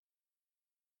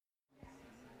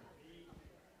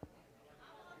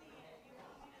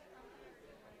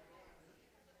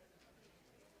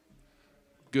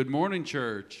Good morning,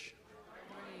 church.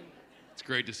 It's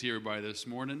great to see everybody this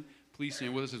morning. Please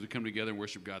stand with us as we come together and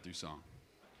worship God through song.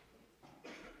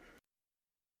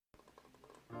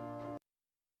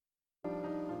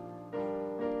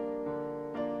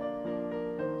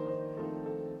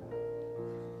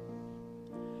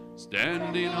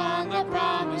 Standing on the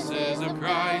promises of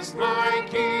Christ my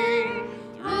King,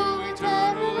 through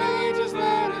eternal ages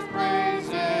let his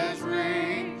praises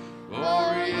ring.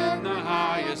 Glory in the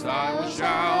highest I will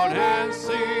shout and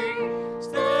sing,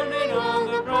 standing on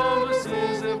the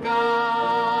promises of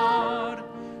God.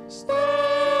 Standing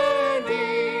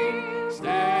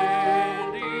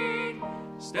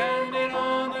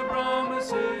on the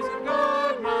promises of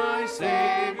God, my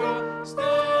Savior.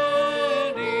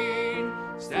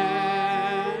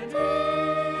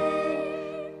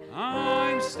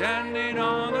 I'm standing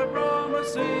on the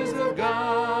promises of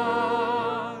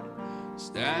God.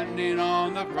 Standing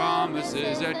on the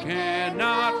promises that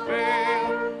cannot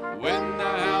fail. When the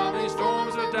howling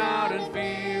storms of doubt and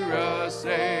fear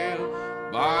assail,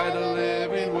 by the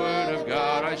living word of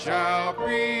God I shall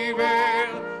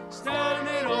prevail.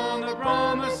 Standing on the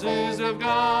promises of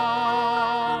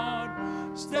God.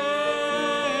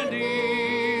 Standing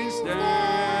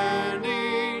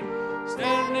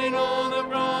on the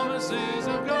promises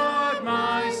of God,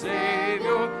 my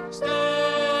Savior.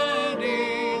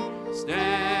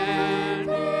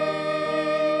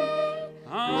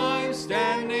 I'm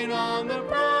standing on the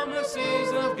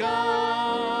promises of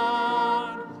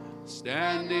God.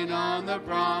 Standing on the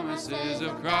promises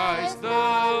of Christ the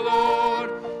Lord,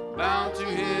 bound to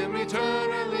him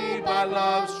eternally by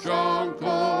love's strong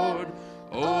cord,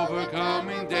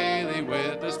 overcoming daily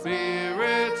with the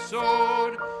Spirit's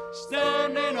sword.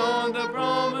 Standing on the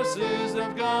promises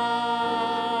of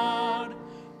God.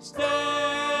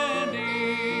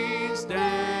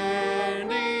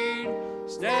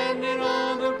 Standing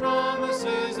on the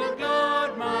promises of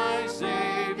God, my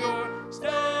Savior.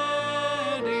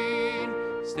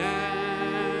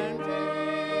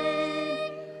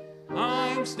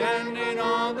 I'm standing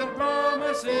on the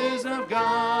promises of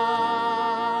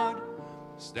God.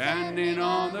 Standing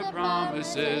on the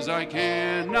promises I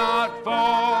cannot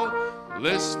fall,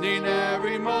 listening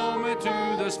every moment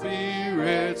to the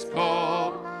Spirit's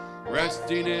call,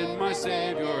 resting in my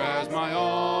Savior as my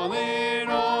all in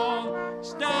all.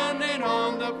 Standing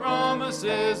on the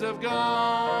promises of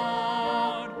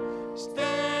God.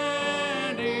 Standing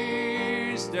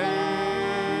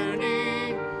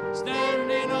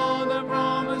on the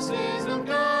promises of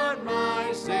God,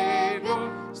 my Savior.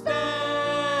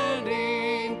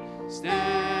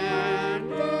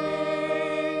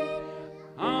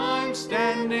 I'm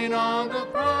standing on the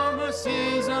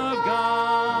promises of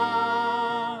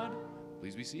God.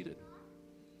 Please be seated.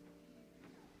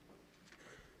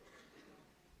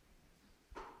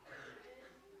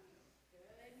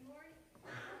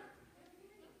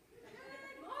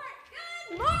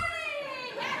 Good morning!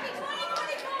 Happy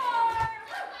 2024!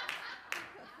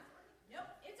 Nope,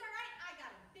 it's all right. I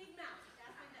got a big mouth.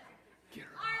 That's my best.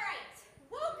 All right,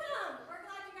 welcome. We're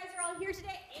glad you guys are all here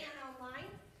today and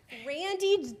online.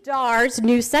 Randy Darr's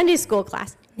new Sunday school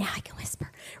class. Now I can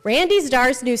whisper. Randy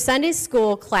Darr's new Sunday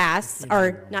school class,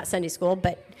 or not Sunday school,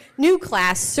 but new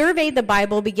class, Survey the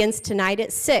Bible, begins tonight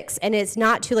at 6, and it's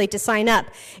not too late to sign up.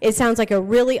 It sounds like a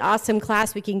really awesome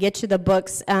class. We can get you the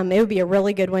books. It would be a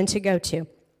really good one to go to.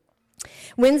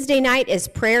 Wednesday night is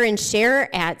prayer and share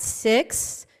at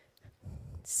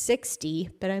 6:60,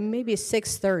 but maybe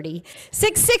 6:30.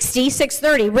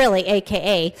 6:30, really,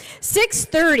 a.k.a.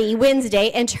 6:30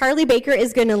 Wednesday, and Charlie Baker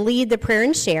is going to lead the prayer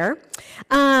and share.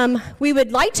 We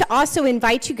would like to also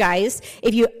invite you guys,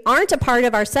 if you aren't a part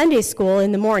of our Sunday school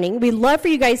in the morning, we'd love for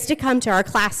you guys to come to our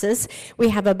classes. We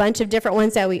have a bunch of different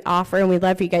ones that we offer, and we'd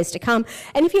love for you guys to come.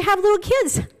 And if you have little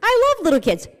kids, I love little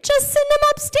kids, just send them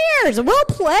upstairs. We'll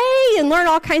play and learn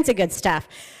all kinds of good stuff.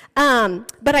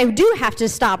 But I do have to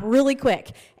stop really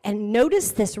quick and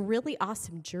notice this really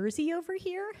awesome jersey over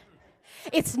here.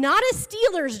 It's not a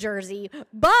Steelers jersey,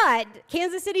 but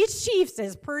Kansas City Chiefs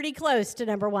is pretty close to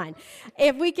number 1.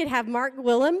 If we could have Mark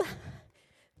Willem,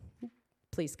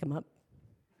 please come up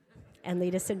and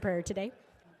lead us in prayer today.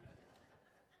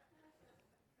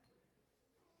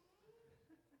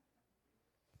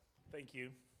 Thank you.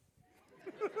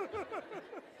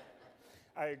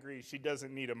 I agree. She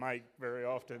doesn't need a mic very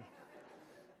often.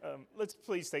 Let's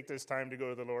please take this time to go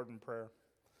to the Lord in prayer.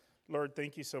 Lord,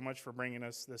 thank you so much for bringing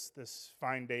us this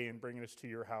fine day and bringing us to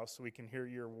your house so we can hear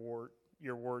your word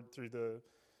through the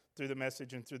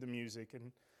message and through the music.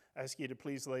 And I ask you to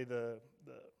please lay the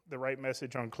right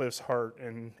message on Cliff's heart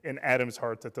and Adam's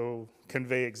heart, that they'll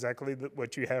convey exactly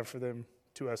what you have for them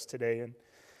to us today. And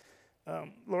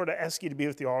Lord, I ask you to be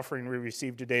with the offering we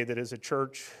received today, that as a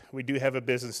church, we do have a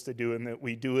business to do, and that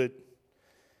we do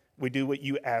what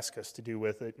you ask us to do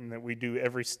with it, and that we do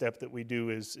every step that we do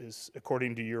is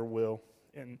according to your will.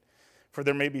 And for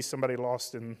there may be somebody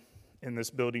lost in this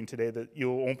building today, that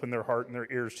you'll open their heart and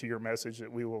their ears to your message,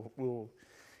 that we'll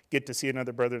get to see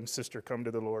another brother and sister come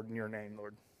to the Lord in your name,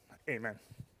 Lord. Amen.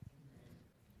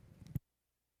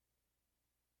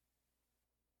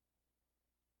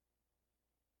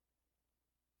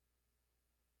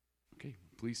 Okay,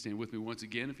 please stand with me once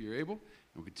again if you're able, and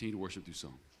we'll continue to worship through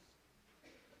song.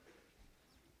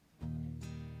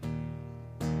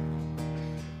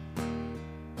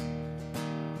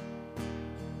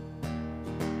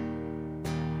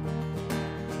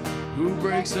 Who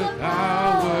breaks the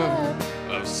power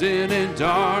of sin and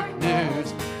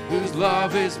darkness, whose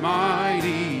love is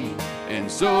mighty and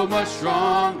so much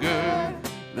stronger,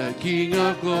 the King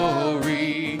of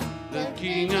glory, the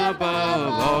King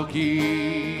above all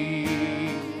kings,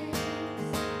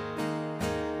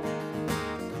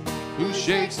 who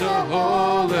shakes the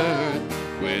whole earth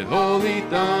with holy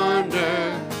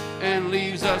thunder and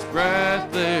leaves us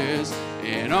breathless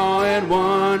in awe and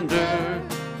wonder,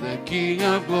 the King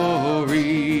of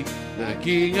glory, the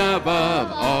King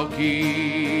above all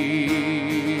kings.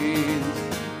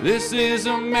 This is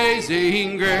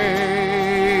amazing grace.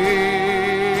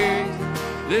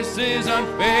 This is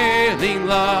unfailing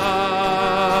love,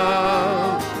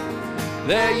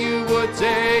 that you would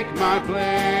take my place,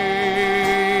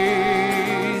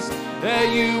 that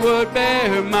you would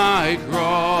bear my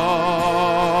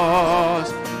cross.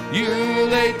 You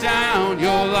laid down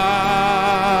your life,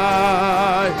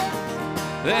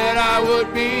 that I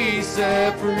would be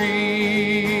set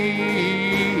free.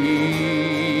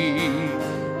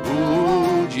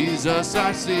 Oh, Jesus,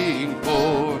 I sing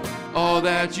for all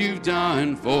that you've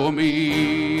done for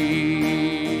me.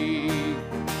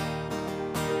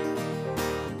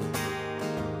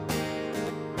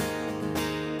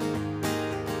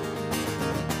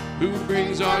 Who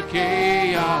brings our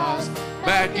chaos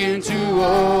back into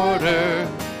order,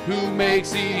 who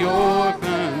makes the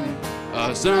orphan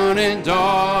a son and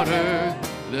daughter,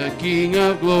 the King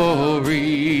of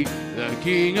glory, the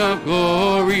King of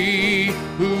glory,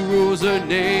 who rules the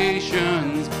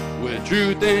nations with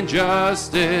truth and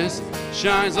justice,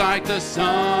 shines like the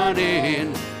sun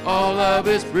in all of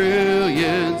his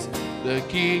brilliance, the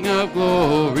King of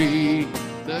glory,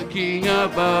 the King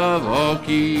above all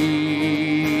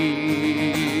kings.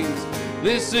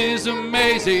 This is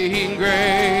amazing grace.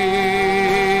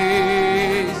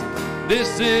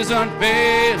 This is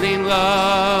unfailing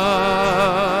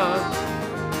love,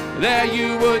 that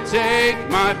you would take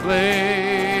my place,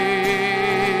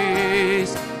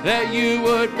 that you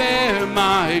would bear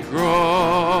my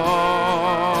cross.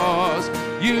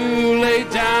 You laid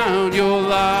down your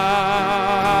life,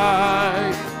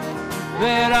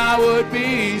 that I would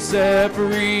be set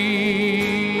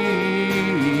free.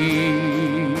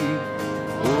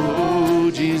 Oh,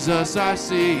 Jesus, I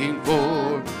sing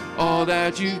for all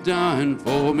that you've done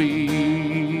for me.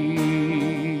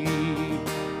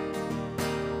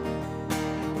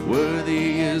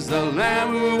 Worthy is the Lamb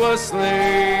who was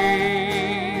slain.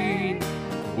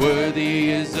 Worthy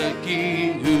is the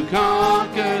King who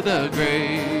conquered the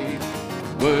grave.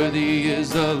 Worthy is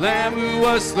the Lamb who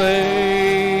was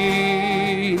slain.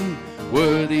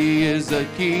 Worthy is the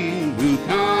King who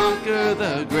conquered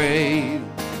the grave.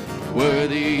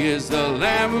 Worthy is the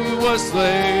Lamb who was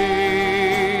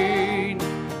slain.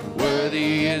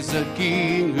 Worthy is the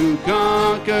King who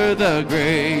conquered the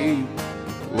grave.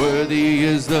 Worthy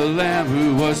is the Lamb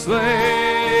who was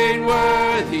slain.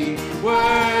 Worthy,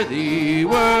 worthy,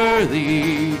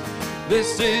 worthy.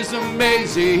 This is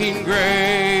amazing grace.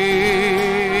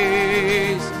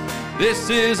 This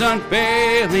is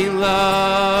unfailing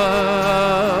love,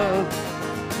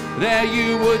 that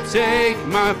you would take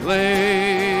my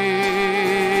place,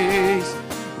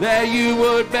 that you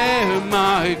would bear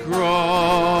my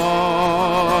cross.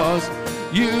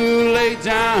 You laid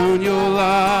down your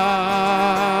life,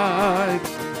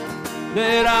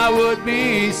 that I would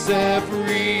be set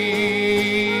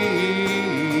free.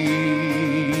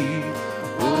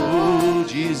 Oh,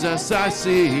 Jesus, I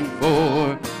sing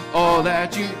for all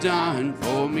that you've done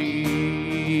for me.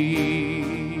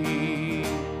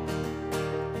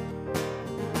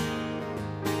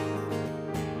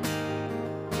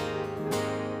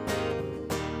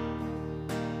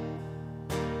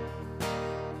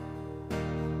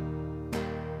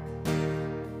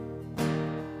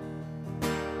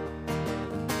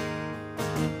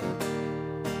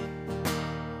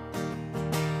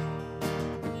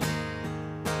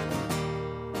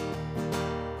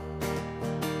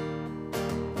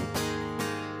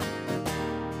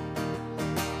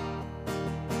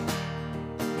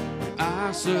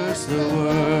 I searched the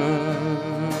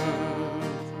world,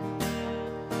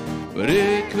 but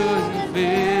it couldn't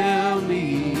fill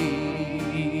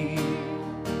me.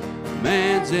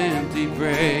 Man's empty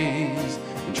praise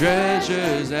and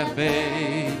treasures that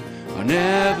fade are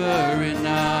never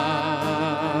enough.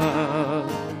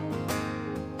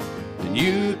 And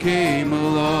you came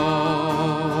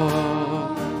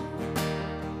along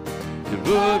and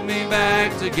put me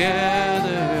back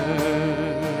together,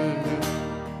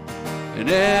 and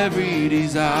every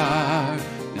desire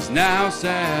is now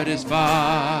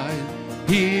satisfied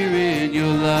here in your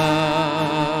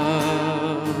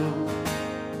love.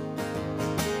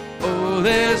 Oh,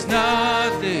 there's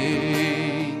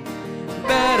nothing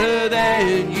better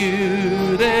than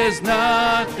you. There's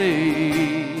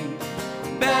nothing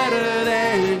better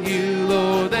than you,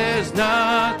 Lord. There's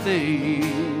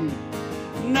nothing,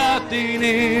 nothing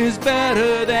is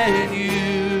better than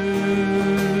you.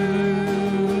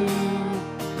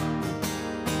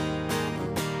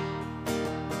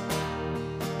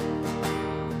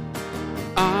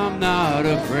 I'm not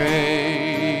afraid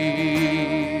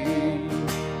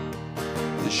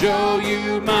to show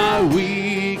you my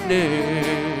weakness,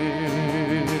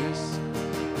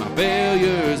 my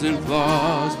failures and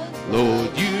flaws.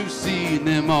 Lord, you've seen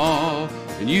them all,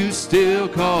 and you still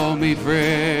call me friend.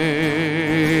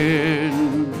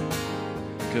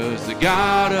 'Cause the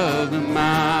God of the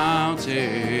mountain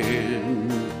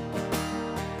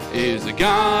is the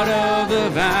God of the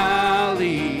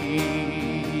valley.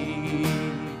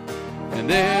 And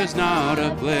there's not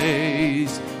a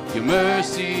place your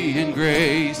mercy and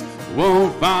grace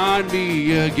won't find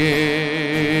me again.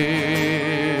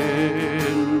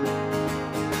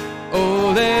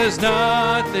 Oh, there's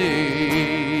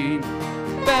nothing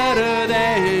better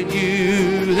than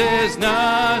you. There's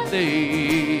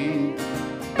nothing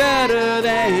better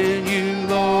than you,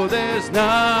 Lord. There's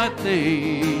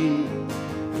nothing,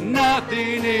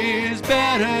 nothing is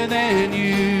better than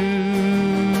you.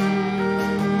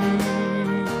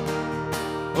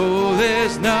 Oh,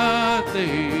 there's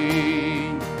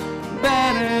nothing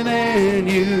better than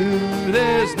you.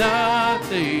 There's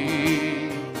nothing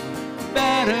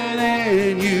better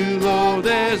than you, Lord.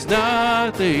 There's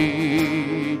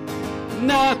nothing,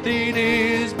 nothing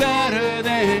is better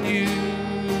than you.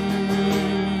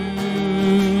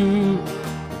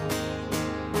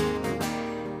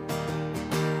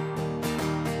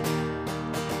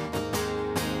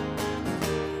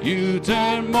 You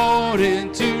turn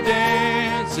mourning to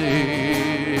dancing.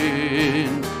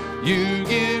 You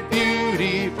give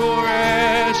beauty for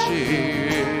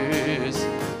ashes.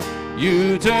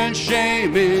 You turn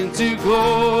shame into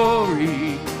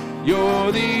glory.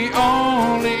 You're the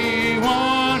only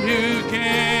one who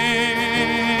can.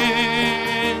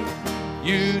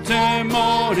 You turn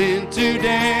mourning to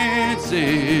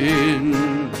dancing.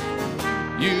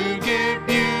 You give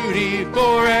beauty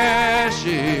for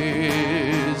ashes.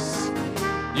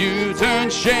 You turn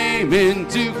shame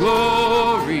into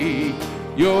glory.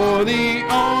 You're the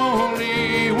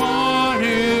only one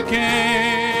who can.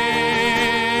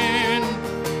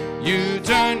 You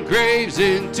turn graves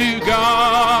into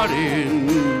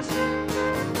gardens.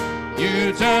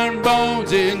 You turn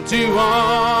bones into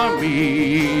armies.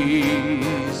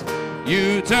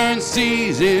 You turn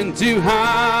seas into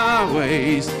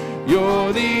highways.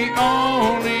 You're the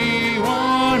only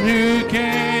one who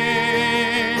can.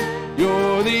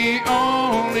 You're the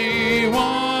only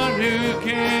one who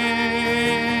can.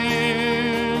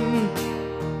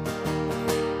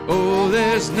 Oh,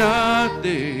 there's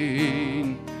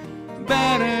nothing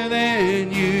better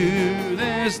than you.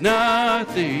 There's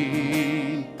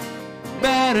nothing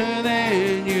better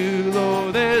than you,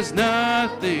 Lord. There's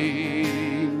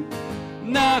nothing,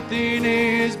 nothing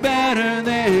is better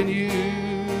than you.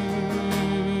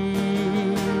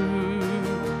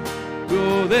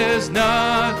 Oh, there's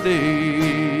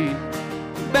nothing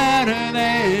better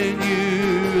than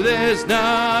you. There's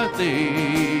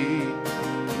nothing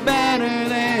better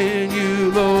than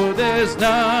you, Lord. There's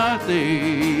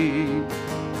nothing,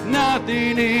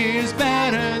 nothing is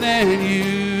better than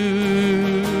you.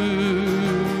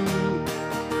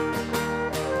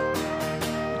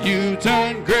 You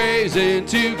turn graves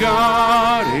into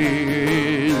gardens.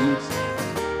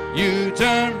 You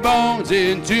turn bones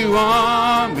into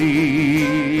armies.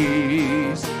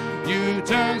 You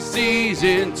turn seas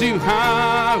into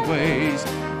highways.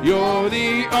 You're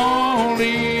the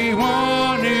only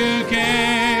one who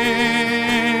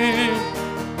can.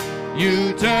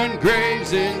 You turn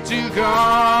graves into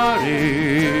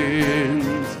gardens.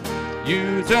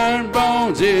 You turn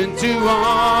bones into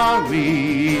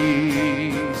armies.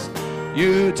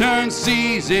 You turn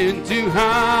seas into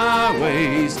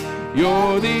highways.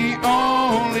 You're the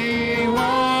only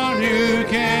one who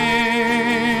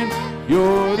can.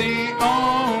 You're the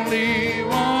only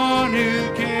one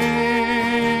who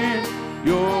can.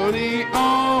 You're the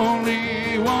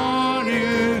only one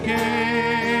who can.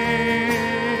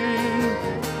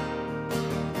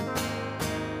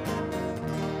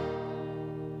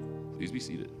 Please be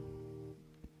seated.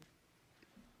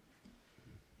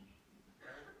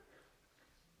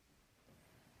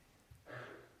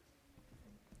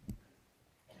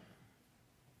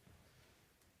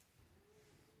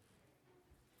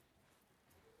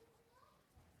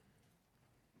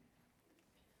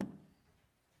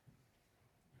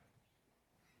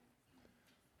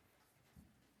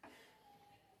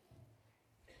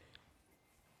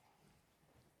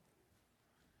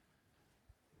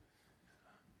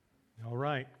 All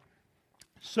right.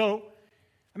 So,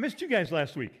 I missed you guys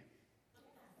last week.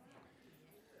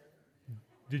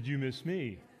 Did you miss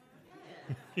me?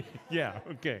 Yeah,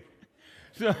 okay.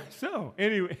 So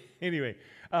anyway,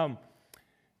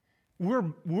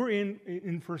 we're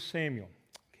in 1 Samuel.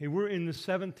 Okay, we're in the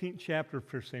 17th chapter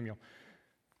of 1 Samuel.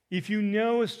 If you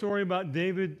know a story about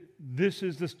David, this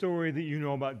is the story that you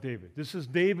know about David. This is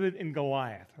David and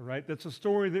Goliath, all right? That's a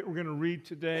story that we're going to read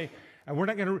today. And we're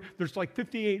not going to, there's like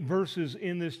 58 verses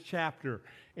in this chapter.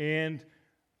 And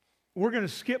we're going to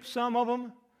skip some of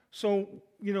them. So,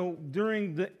 you know,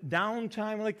 during the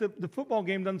downtime, like the football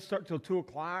game doesn't start till 2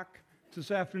 o'clock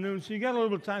this afternoon. So you got a little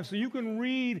bit of time. So you can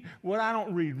read what I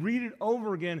don't read. Read it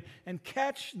over again and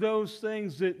catch those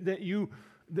things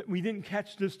that we didn't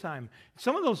catch this time.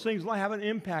 Some of those things will have an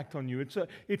impact on you.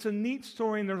 It's a neat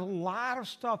story, and there's a lot of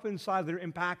stuff inside that are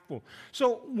impactful.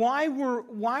 So why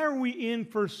are we in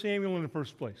 1 Samuel in the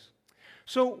first place?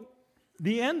 So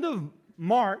the end of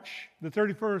March, the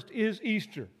 31st, is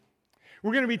Easter.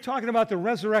 We're going to be talking about the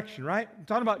resurrection, right? We're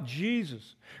talking about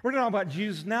Jesus. We're talking about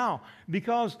Jesus now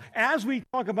because as we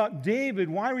talk about David,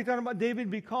 why are we talking about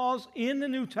David? Because in the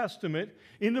New Testament,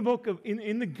 in the book of,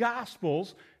 in the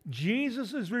Gospels,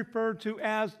 Jesus is referred to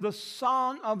as the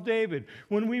Son of David.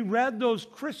 When we read those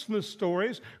Christmas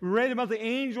stories, we read about the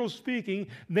angels speaking,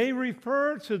 they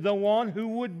refer to the one who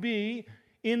would be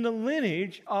in the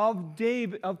lineage of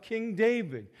David, of King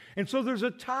David. And so there's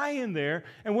a tie in there,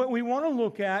 and what we want to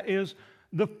look at is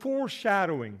the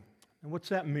foreshadowing. And what's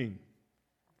that mean?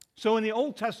 So in the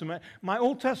Old Testament, my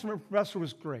Old Testament professor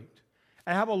was great.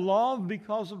 I have a love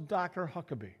because of Dr.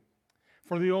 Huckabee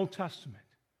for the Old Testament.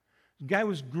 The guy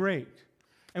was great.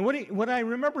 And what I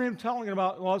remember him telling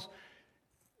about was,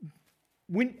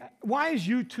 why is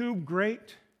YouTube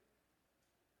great?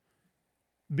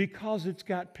 Because it's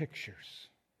got pictures.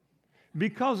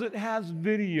 Because it has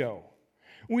video.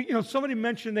 Somebody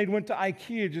mentioned they went to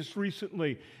IKEA just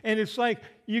recently, and it's like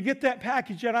you get that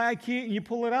package at IKEA and you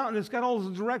pull it out, and it's got all the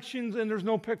directions, and there's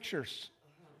no pictures.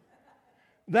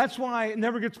 That's why it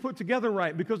never gets put together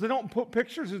right, because they don't put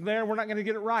pictures in there. We're not going to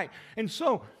get it right. And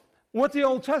so what the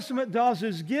Old Testament does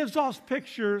is gives us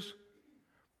pictures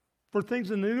for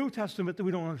things in the New Testament that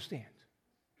we don't understand,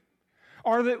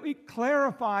 or that we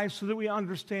clarify so that we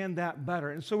understand that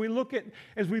better. And so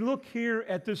as we look here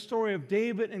at this story of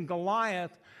David and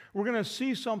Goliath, we're going to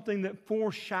see something that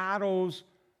foreshadows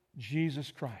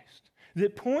Jesus Christ,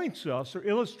 that points us or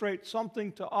illustrates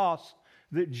something to us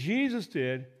that Jesus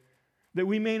did that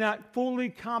we may not fully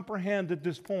comprehend at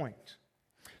this point.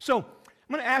 So I'm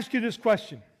going to ask you this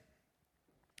question.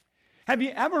 Have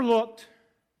you ever looked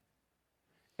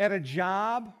at a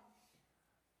job,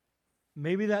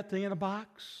 maybe that thing in a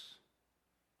box,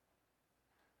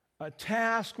 a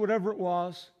task, whatever it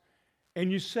was,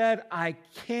 and you said, I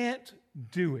can't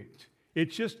do it.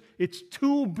 It's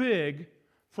too big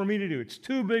for me to do. It's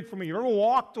too big for me. You ever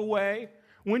walked away?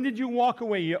 When did you walk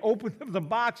away? You opened up the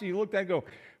box and you looked at it and go,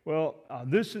 well,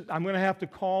 I'm going to have to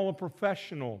call a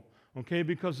professional, okay,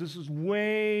 because this is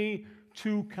way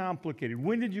too complicated.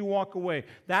 When did you walk away?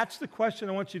 That's the question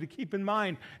I want you to keep in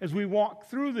mind as we walk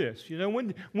through this.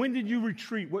 When did you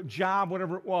retreat? What job,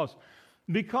 whatever it was?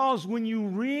 Because when you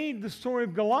read the story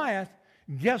of Goliath,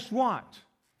 guess what?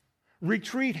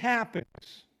 Retreat happens.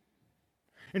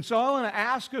 And so I want to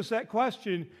ask us that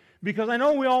question because I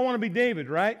know we all want to be David,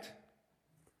 right?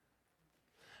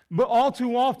 But all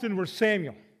too often we're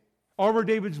Samuel, or we're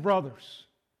David's brothers.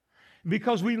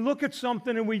 Because we look at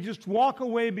something and we just walk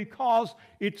away because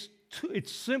it's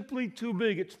simply too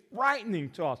big. It's frightening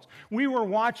to us. We were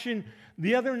watching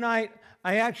the other night.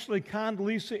 I actually conned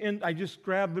Lisa in. I just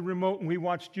grabbed the remote and we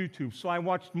watched YouTube. So I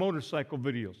watched motorcycle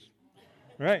videos,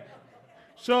 right?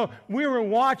 So we were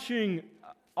watching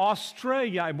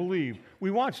Australia, I believe.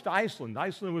 We watched Iceland.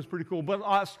 Iceland was pretty cool. But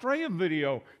Australia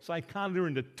video, so I conned her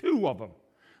into two of them.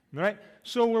 Right?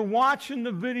 So we're watching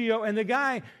the video, and the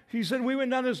guy, he said, we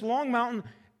went down this long mountain,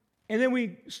 and then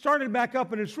we started back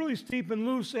up, and it's really steep and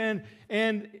loose, and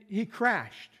he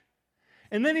crashed.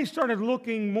 And then he started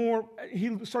looking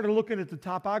at the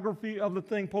topography of the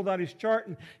thing, pulled out his chart,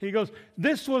 and he goes,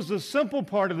 this was the simple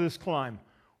part of this climb.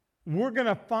 We're going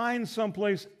to find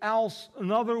someplace else,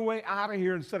 another way out of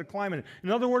here instead of climbing it. In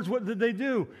other words, what did they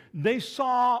do? They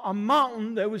saw a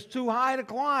mountain that was too high to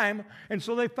climb, and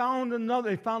so they found a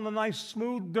nice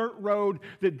smooth dirt road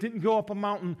that didn't go up a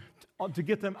mountain to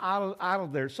get them out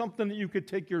of there. Something that you could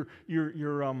take your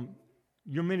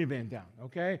minivan down,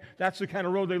 okay? That's the kind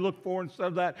of road they look for instead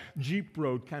of that Jeep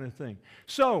road kind of thing.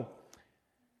 So,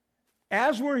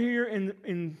 as we're here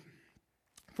in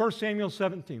 1 Samuel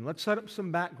 17, let's set up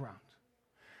some background.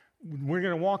 We're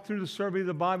going to walk through the survey of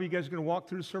the Bible. You guys are going to walk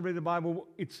through the survey of the Bible.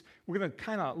 We're going to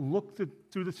kind of look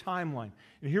through the timeline.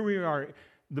 And here we are.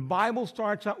 The Bible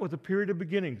starts out with a period of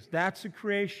beginnings. That's the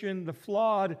creation, the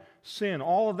flood, sin.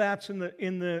 All of that's in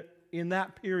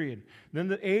that period. Then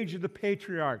the age of the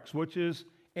patriarchs, which is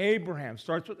Abraham.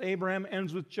 Starts with Abraham,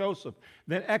 ends with Joseph.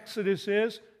 Then Exodus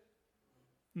is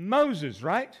Moses,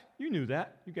 right? You knew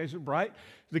that. You guys are bright.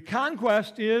 The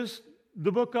conquest is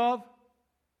the book of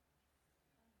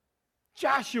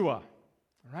Joshua. All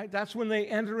right? That's when they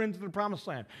enter into the promised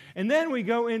land. And then we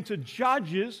go into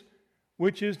Judges,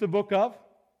 which is the book of...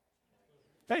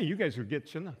 Hey, you guys are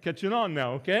catching on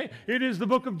now, okay? It is the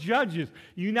book of Judges,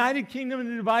 United Kingdom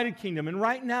and the Divided Kingdom. And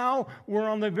right now, we're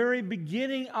on the very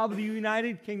beginning of the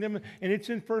United Kingdom, and it's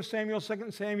in 1 Samuel,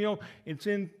 2 Samuel, it's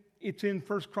in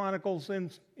 1 Chronicles,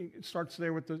 and it starts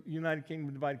there with the United Kingdom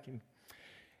and Divided Kingdom.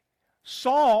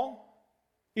 Saul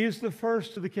is the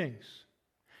first of the kings.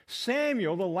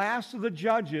 Samuel, the last of the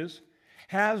judges,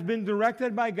 has been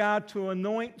directed by God to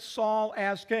anoint Saul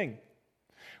as king.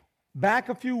 Back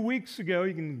a few weeks ago,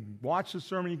 you can watch the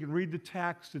sermon, you can read the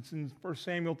text. It's in 1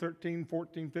 Samuel 13,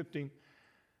 14, 15.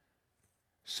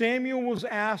 Samuel was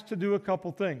asked to do a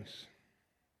couple things.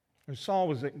 Saul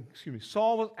was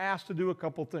asked to do a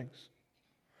couple things.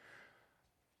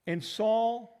 And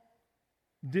Saul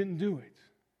didn't do it.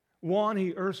 One,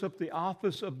 he usurped the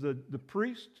office of the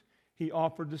priest. He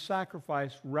offered the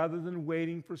sacrifice rather than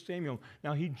waiting for Samuel.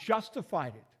 Now, he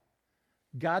justified it.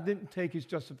 God didn't take his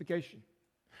justification.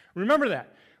 Remember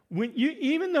that.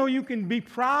 Even though you can be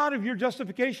proud of your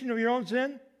justification of your own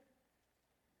sin,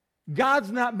 God's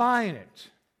not buying it.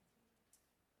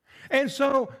 And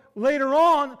so later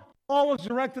on, Saul was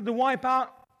directed to wipe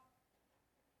out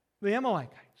the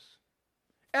Amalekites.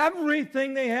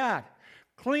 Everything they had.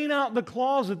 Clean out the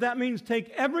closet. That means take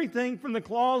everything from the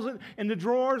closet and the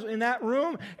drawers in that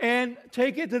room and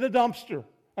take it to the dumpster.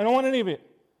 I don't want any of it.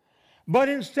 But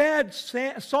instead,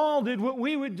 Saul did what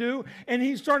we would do, and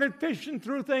he started fishing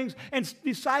through things and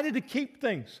decided to keep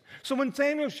things. So when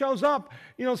Samuel shows up,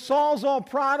 Saul's all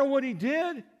proud of what he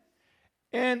did,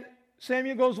 and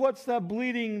Samuel goes, what's that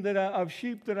bleating of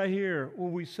sheep that I hear? Well,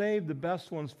 we saved the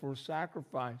best ones for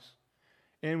sacrifice,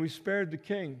 and we spared the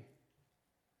king.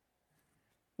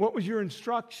 What was your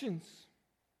instructions?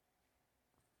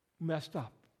 Messed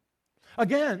up.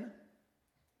 Again,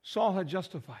 Saul had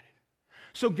justified it.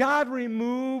 So God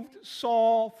removed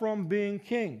Saul from being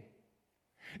king.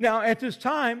 Now, at this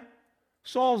time,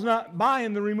 Saul's not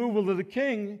buying the removal of the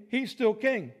king. He's still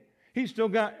king. He's still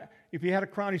got, if he had a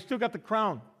crown, he's still got the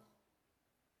crown.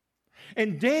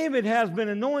 And David has been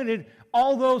anointed,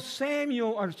 although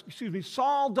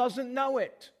Saul doesn't know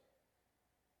it.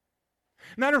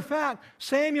 Matter of fact,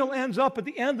 Samuel ends up at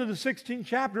the end of the 16th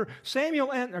chapter.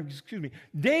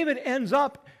 David ends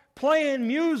up playing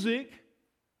music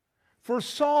for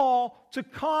Saul to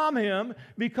calm him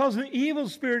because the evil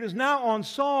spirit is now on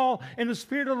Saul and the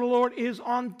Spirit of the Lord is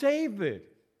on David.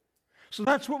 So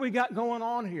that's what we got going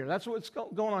on here. That's what's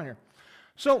going on here.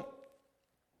 So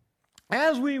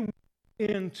as we went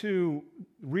into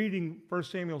reading 1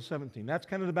 Samuel 17, that's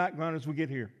kind of the background as we get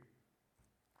here.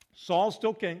 Saul's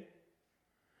still king.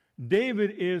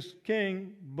 David is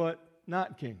king, but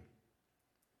not king.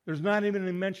 There's not even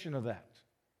a mention of that.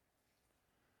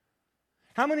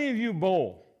 How many of you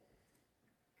bowl?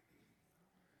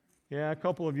 Yeah, a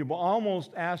couple of you. I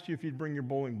almost asked you if you'd bring your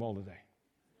bowling ball today.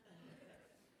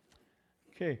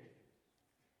 Okay.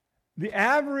 The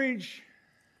average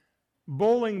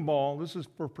bowling ball, this is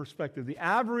for perspective, the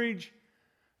average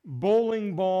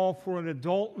bowling ball for an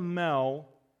adult male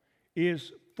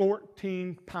is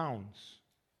 14 pounds.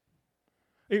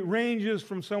 It ranges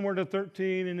from somewhere to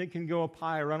 13 and it can go up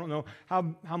higher. I don't know.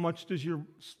 How much does your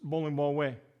bowling ball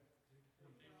weigh?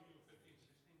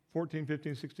 14,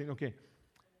 15, 16. Okay.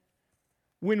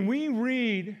 When we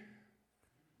read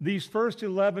these first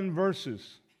 11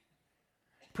 verses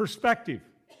perspective.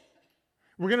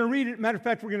 We're going to read it. Matter of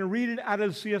fact, we're going to read it out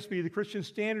of the CSB, the Christian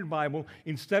Standard Bible,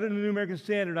 instead of the New American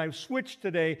Standard. I've switched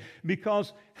today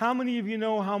because how many of you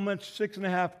know how much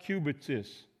 6.5 cubits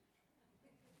is?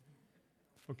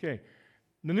 Okay.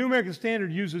 The New American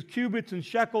Standard uses cubits and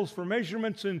shekels for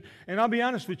measurements, and I'll be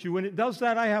honest with you, when it does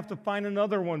that, I have to find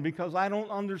another one because I don't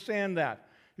understand that.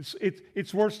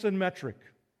 It's worse than metric.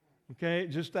 Okay,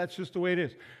 that's just the way it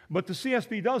is. But the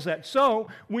CSB does that. So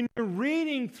when you're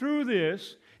reading through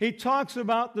this, it talks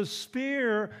about the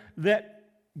spear that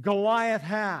Goliath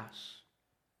has.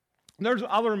 There's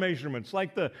other measurements,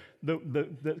 like the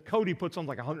coat he puts on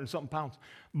like 100-something pounds.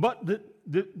 But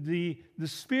the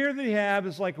spear that he has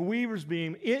is like a weaver's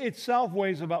beam. It itself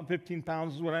weighs about 15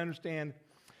 pounds, is what I understand.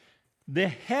 The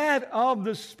head of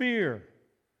the spear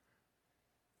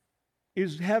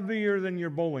is heavier than your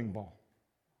bowling ball.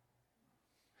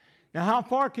 Now, how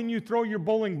far can you throw your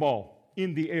bowling ball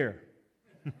in the air?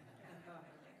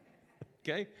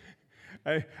 Okay?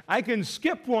 I can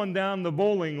skip one down the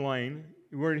bowling lane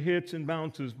where it hits and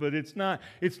bounces, but it's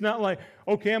not like,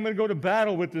 okay, I'm going to go to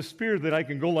battle with this spear that I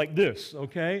can go like this,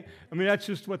 okay? I mean, that's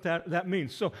just what that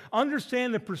means. So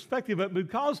understand the perspective of it,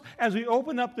 because as we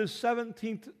open up this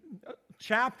 17th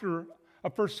chapter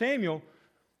of 1 Samuel,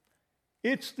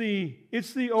 it's the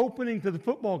opening to the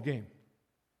football game.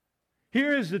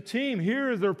 Here is the team.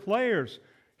 Here are their players.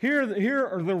 Here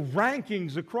are the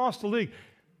rankings across the league.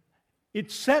 It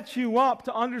sets you up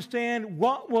to understand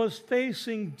what was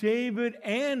facing David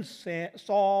and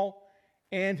Saul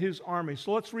and his army.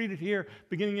 So let's read it here,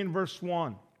 beginning in verse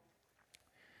 1.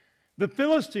 The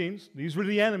Philistines, these were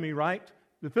the enemy, right?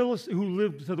 The Philistines who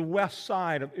lived to the west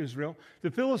side of Israel. The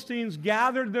Philistines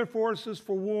gathered their forces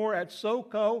for war at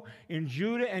Soko in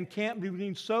Judah and camped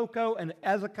between Soko and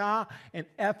Ezekah and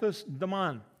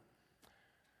Ephes-dammim.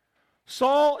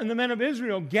 Saul and the men of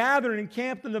Israel gathered and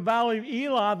camped in the valley of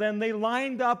Elah. Then they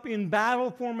lined up in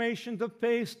battle formation to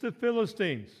face the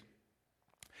Philistines.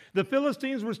 The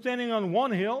Philistines were standing on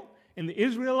one hill, and the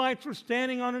Israelites were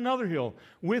standing on another hill,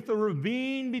 with a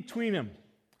ravine between them.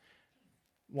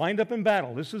 Lined up in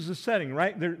battle. This is the setting,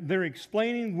 right? They're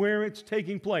explaining where it's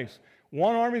taking place.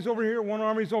 One army's over here, one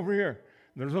army's over here.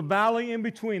 There's a valley in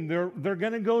between. They're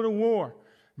going to go to war.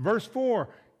 Verse 4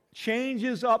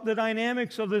 changes up the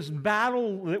dynamics of this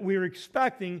battle that we're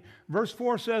expecting. Verse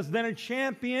 4 says, Then a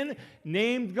champion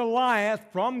named Goliath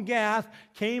from Gath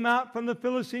came out from the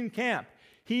Philistine camp.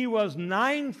 He was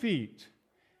 9 feet,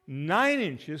 9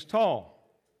 inches tall.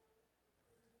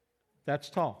 That's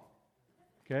tall.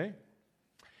 Okay?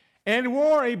 And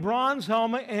wore a bronze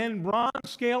helmet and bronze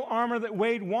scale armor that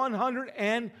weighed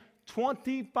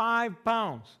 125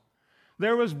 pounds.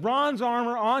 There was bronze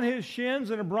armor on his shins,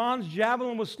 and a bronze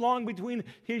javelin was slung between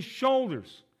his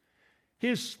shoulders.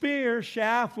 His spear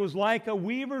shaft was like a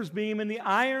weaver's beam, and the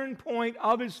iron point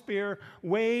of his spear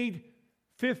weighed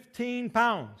 15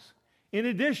 pounds. In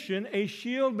addition, a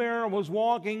shield bearer was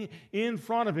walking in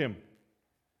front of him.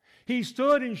 He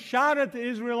stood and shouted at the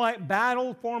Israelite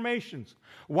battle formations.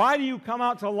 Why do you come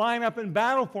out to line up in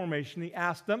battle formation? He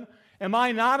asked them. Am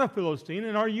I not a Philistine,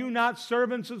 and are you not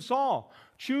servants of Saul?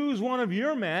 Choose one of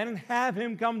your men and have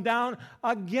him come down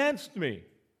against me.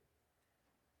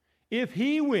 If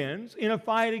he wins in a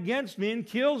fight against me and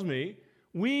kills me,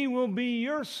 we will be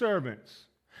your servants.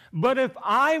 But if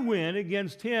I win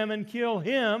against him and kill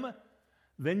him,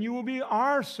 then you will be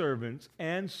our servants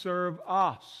and serve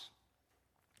us.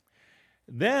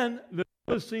 Then the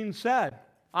Philistine said,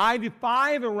 I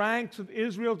defy the ranks of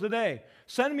Israel today.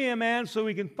 Send me a man so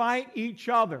we can fight each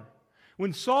other.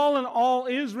 When Saul and all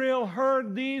Israel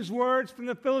heard these words from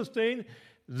the Philistine,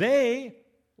 they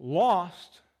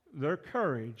lost their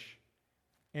courage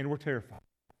and were terrified.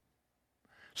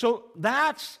 So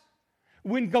that's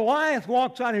when Goliath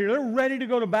walks out here. They're ready to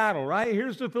go to battle, right?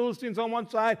 Here's the Philistines on one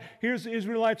side. Here's the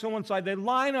Israelites on one side. They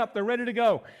line up. They're ready to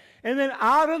go. And then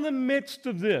out of the midst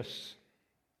of this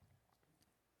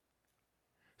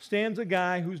stands a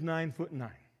guy who's 9'9",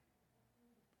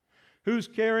 who's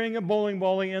carrying a bowling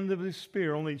ball, the end of his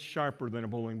spear, only sharper than a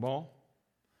bowling ball,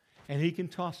 and he can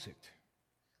toss it.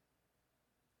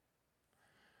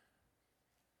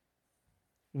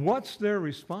 What's their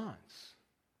response?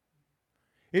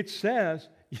 It says,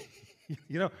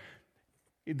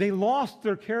 they lost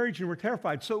their courage and were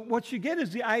terrified. So what you get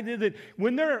is the idea that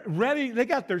when they're ready, they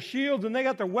got their shields and they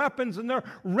got their weapons and they're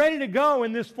ready to go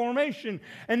in this formation.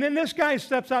 And then this guy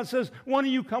steps out and says, one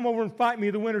of you come over and fight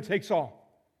me, the winner takes all.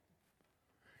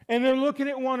 And they're looking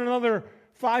at one another,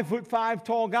 5'5"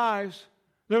 tall guys.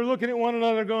 They're looking at one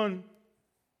another going,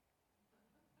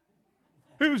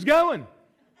 who's going?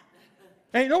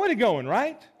 Ain't nobody going,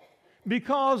 right?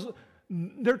 Because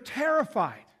they're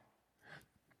terrified.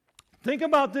 Think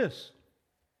about this.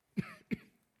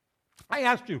 I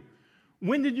asked you,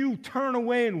 when did you turn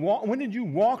away and walk? When did you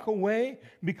walk away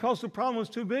because the problem was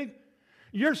too big?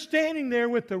 You're standing there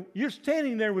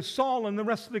with Saul and the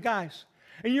rest of the guys.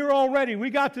 And you're all ready. We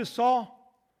got this, Saul.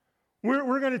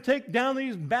 We're going to take down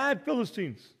these bad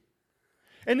Philistines.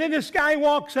 And then this guy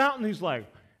walks out and he's like,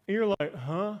 and you're like,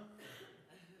 huh?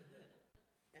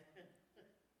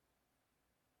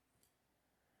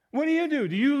 What do?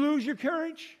 Do you lose your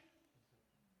courage?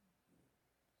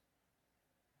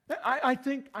 I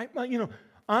think,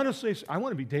 honestly, I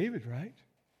want to be David, right?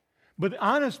 But the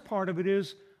honest part of it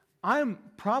is, I'm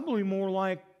probably more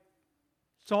like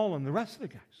Saul and the rest of the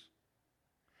guys.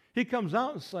 He comes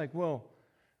out and it's like, well,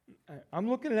 I'm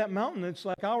looking at that mountain. It's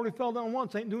like I already fell down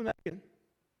once. I ain't doing that again.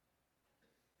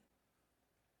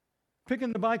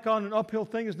 Picking the bike on an uphill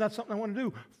thing is not something I want to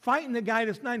do. Fighting the guy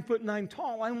that's 9'9"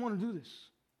 tall, I don't want to do this.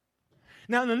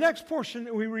 Now, in the next portion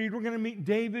that we read, we're going to meet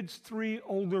David's 3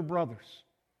 older brothers.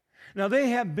 Now, they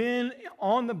have been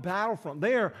on the battlefront.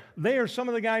 They are some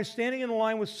of the guys standing in the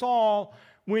line with Saul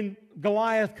when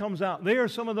Goliath comes out. They are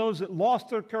some of those that lost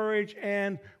their courage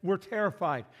and were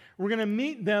terrified. We're going to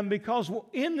meet them because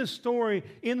in the story,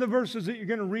 in the verses that you're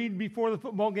going to read before the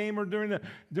football game or during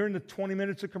the 20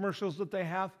 minutes of commercials that they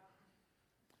have,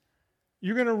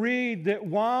 you're going to read that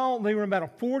while they were in battle,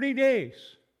 40 days,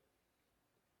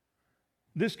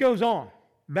 this goes on,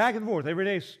 back and forth. Every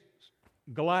day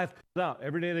Goliath comes out.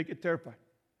 Every day they get terrified.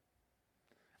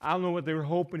 I don't know what they were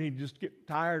hoping he'd just get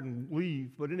tired and leave.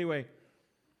 But anyway,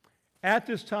 at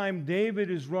this time, David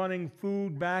is running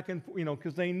food back and forth,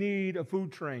 because they need a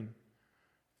food train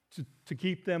to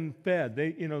keep them fed.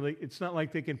 It's not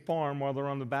like they can farm while they're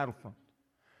on the battlefront.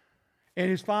 And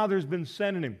his father's been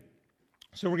sending him.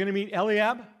 So we're going to meet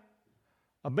Eliab,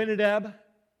 Abinadab,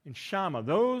 and Shammah.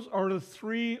 Those are the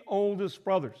 3 oldest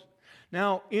brothers.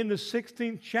 Now, in the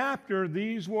 16th chapter,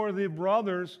 these were the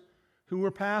brothers who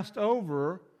were passed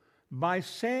over by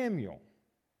Samuel.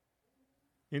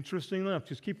 Interesting enough,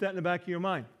 just keep that in the back of your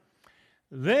mind.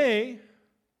 How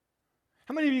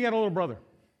many of you got a little brother?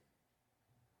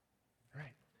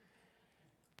 Right.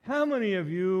 How many of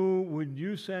you would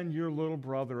you send your little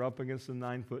brother up against a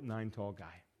 9'9" tall guy?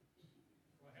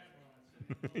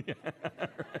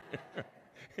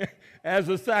 As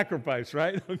a sacrifice,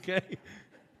 right? Okay.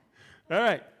 All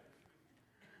right.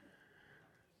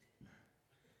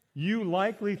 You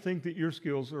likely think that your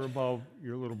skills are above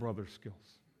your little brother's skills.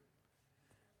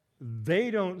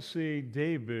 They don't see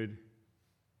David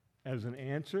as an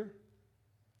answer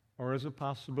or as a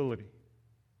possibility.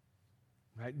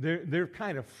 Right? They're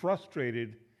kind of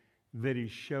frustrated that he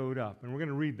showed up. And we're going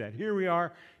to read that. Here we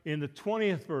are in the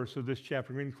 20th verse of this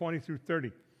chapter, reading 20 through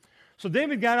 30. So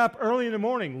David got up early in the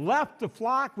morning, left the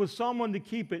flock with someone to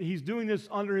keep it. He's doing this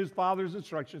under his father's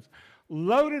instructions.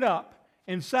 Loaded up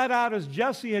and set out as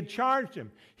Jesse had charged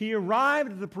him. He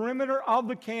arrived at the perimeter of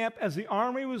the camp as the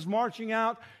army was marching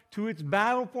out to its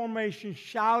battle formation,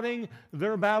 shouting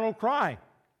their battle cry.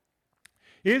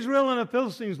 Israel and the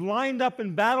Philistines lined up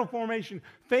in battle formation,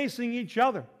 facing each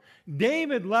other.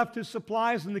 David left his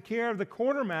supplies in the care of the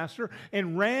quartermaster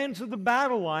and ran to the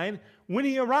battle line. When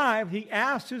he arrived, he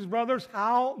asked his brothers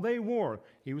how they were.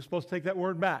 He was supposed to take that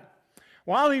word back.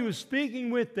 While he was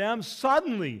speaking with them,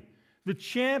 suddenly the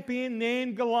champion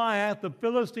named Goliath, the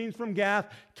Philistines from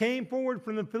Gath, came forward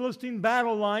from the Philistine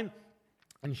battle line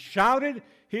and shouted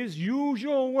his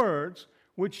usual words,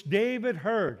 which David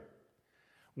heard.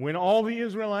 When all the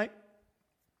Israelite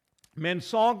men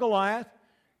saw Goliath,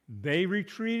 they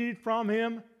retreated from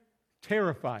him,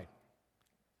 terrified.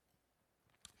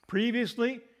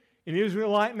 Previously, an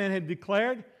Israelite man had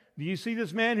declared, "Do you see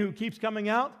this man who keeps coming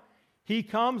out? He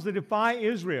comes to defy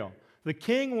Israel. The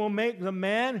king will make the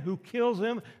man who kills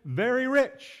him very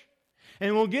rich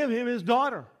and will give him his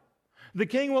daughter. The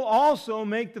king will also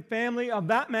make the family of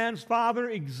that man's father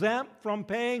exempt from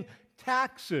paying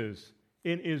taxes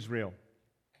in Israel."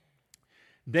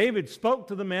 David spoke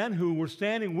to the men who were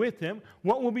standing with him.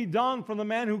 What will be done for the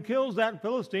man who kills that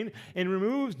Philistine and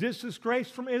removes this disgrace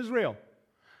from Israel?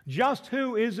 Just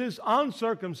who is this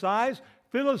uncircumcised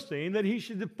Philistine that he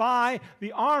should defy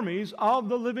the armies of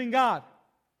the living God?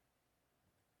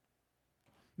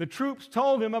 The troops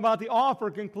told him about the offer,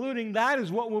 concluding that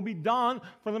is what will be done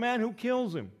for the man who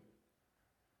kills him.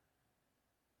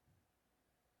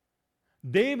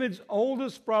 David's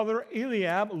oldest brother,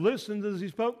 Eliab, listened as he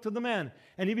spoke to the men,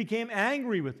 and he became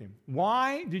angry with him.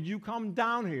 "Why did you come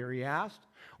down here?" he asked.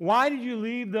 "Why did you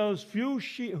leave those few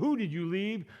sheep? Who did you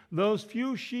leave those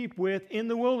few sheep with in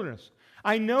the wilderness?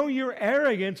 I know your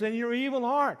arrogance and your evil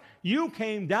heart. You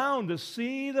came down to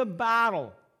see the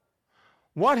battle.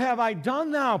 What have I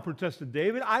done now? Protested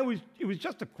David. It was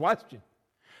just a question.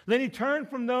 Then he turned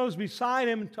from those beside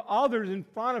him to others in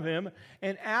front of him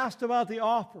and asked about the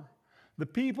offer. The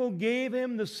people gave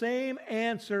him the same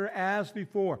answer as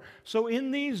before. So in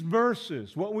these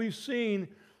verses, what we've seen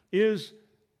is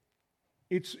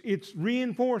it's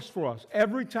reinforced for us.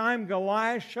 Every time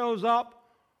Goliath shows up,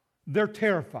 they're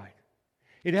terrified.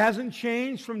 It hasn't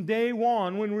changed from day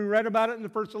one when we read about it in the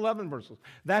first 11 verses.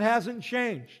 That hasn't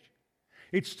changed.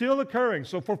 It's still occurring.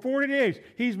 So for 40 days,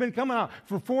 he's been coming out.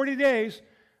 For 40 days,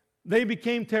 they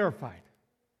became terrified.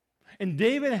 And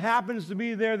David happens to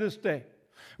be there this day.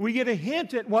 We get a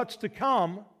hint at what's to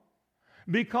come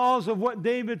because of what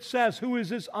David says. Who is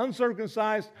this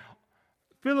uncircumcised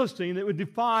Philistine that would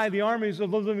defy the armies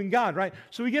of the living God, right?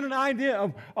 So we get an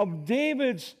idea of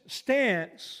David's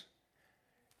stance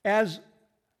as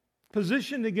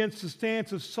positioned against the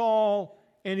stance of Saul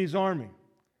and his army.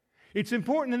 It's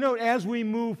important to note as we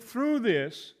move through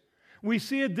this, we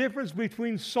see a difference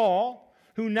between Saul,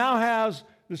 who now has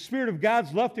the Spirit of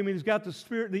God's left him, and he's got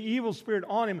the evil spirit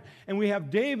on him, and we have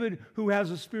David, who has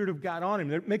the Spirit of God on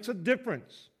him. It makes a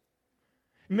difference.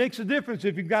 It makes a difference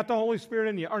if you've got the Holy Spirit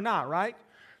in you or not, right?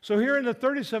 So here in the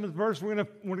 37th verse, we're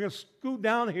going to scoot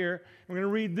down here, and we're going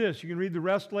to read this. You can read the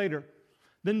rest later.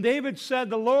 Then David said,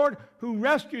 the Lord who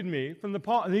rescued me from the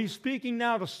paw, and he's speaking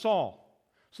now to Saul.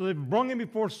 So they've brought him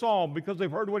before Saul because they've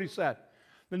heard what he said.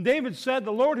 Then David said,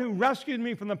 the Lord who rescued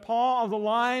me from the paw of the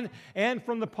lion and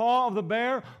from the paw of the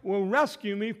bear will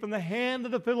rescue me from the hand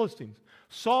of the Philistines.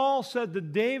 Saul said to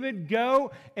David,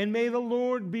 go, and may the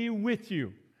Lord be with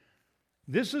you.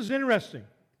 This is interesting.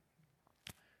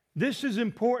 This is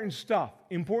important stuff.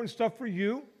 Important stuff for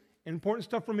you, important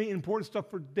stuff for me, important stuff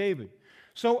for David.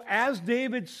 So as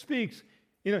David speaks,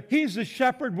 he's the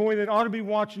shepherd boy that ought to be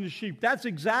watching the sheep. That's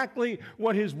exactly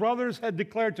what his brothers had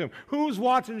declared to him. Who's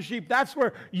watching the sheep? That's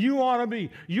where you ought to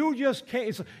be. You just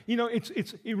can't.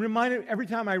 It reminded, every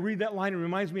time I read that line, it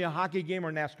reminds me of a hockey game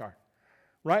or NASCAR.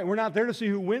 Right? We're not there to see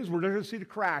who wins. We're there to see the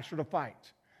crash or the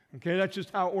fight. Okay? That's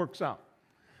just how it works out.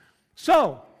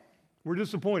 So, we're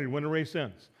disappointed when the race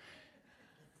ends.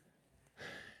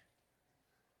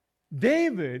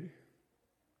 David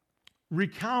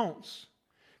recounts,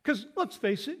 because let's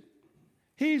face it,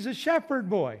 he's a shepherd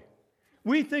boy.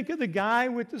 We think of the guy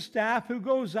with the staff who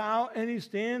goes out and he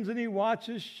stands and he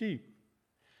watches sheep.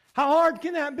 How hard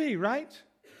can that be, right?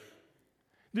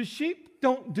 The sheep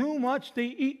don't do much. They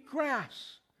eat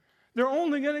grass. They're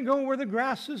only going to go where the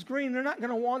grass is green. They're not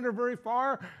going to wander very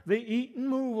far. They eat and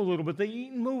move a little bit. They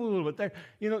eat and move a little bit.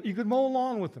 You could mow a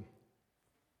lawn with them.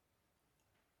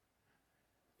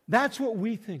 That's what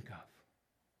we think of.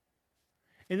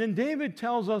 And then David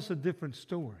tells us a different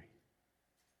story.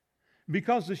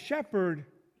 Because the shepherd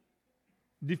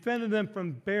defended them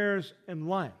from bears and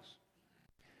lions.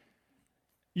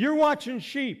 You're watching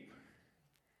sheep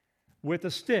with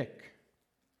a stick,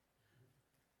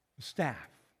 a staff,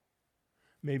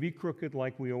 maybe crooked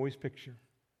like we always picture.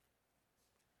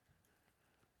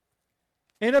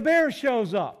 And a bear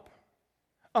shows up.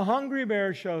 A hungry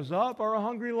bear shows up, or a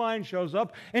hungry lion shows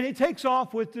up, and it takes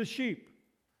off with the sheep.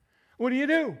 What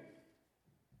do?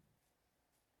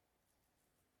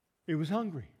 It was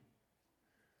hungry.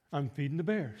 I'm feeding the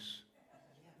bears.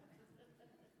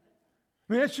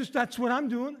 I mean, that's what I'm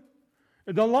doing.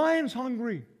 The lion's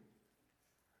hungry.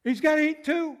 He's got to eat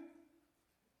too.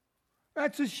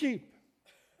 That's a sheep.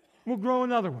 We'll grow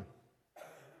another one.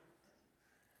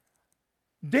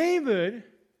 David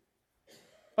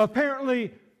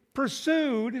apparently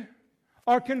pursued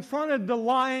or confronted the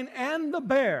lion and the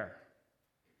bear.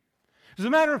 As a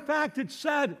matter of fact, it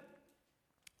said,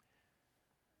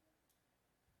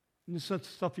 and this is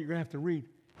stuff you're going to have to read,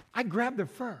 I grabbed their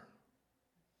fur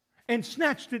and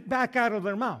snatched it back out of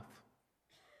their mouth.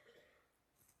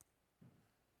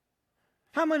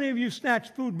 How many of you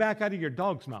snatched food back out of your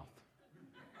dog's mouth?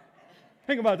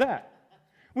 Think about that.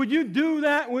 Would you do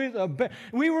that with a bear?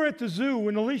 We were at the zoo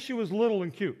when Alicia was little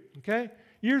and cute, okay?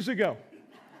 Years ago.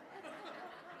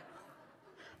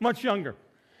 Much younger.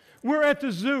 We're at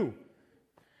the zoo.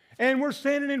 And we're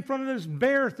standing in front of this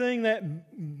bear thing,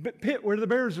 that pit where the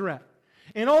bears are at.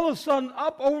 And all of a sudden,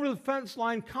 up over the fence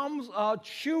line comes a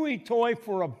chewy toy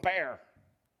for a bear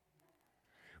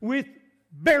with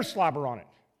bear slobber on it.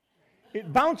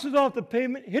 It bounces off the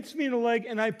pavement, hits me in the leg,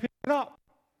 and I pick it up.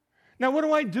 Now, what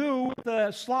do I do with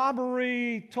a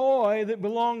slobbery toy that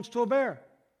belongs to a bear?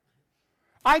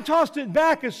 I tossed it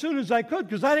back as soon as I could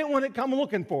because I didn't want it to come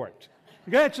looking for it.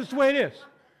 Okay, that's just the way it is.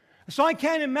 So I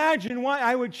can't imagine why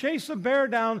I would chase a bear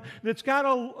down that's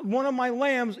got one of my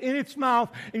lambs in its mouth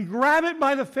and grab it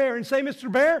by the fur and say,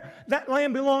 Mr. Bear, that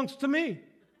lamb belongs to me.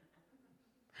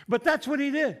 But that's what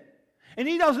he did. And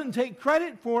he doesn't take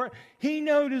credit for it. He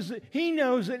knows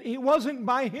that it wasn't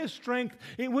by his strength,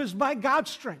 it was by God's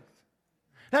strength.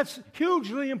 That's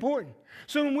hugely important.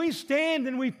 So when we stand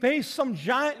and we face some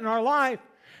giant in our life,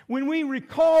 when we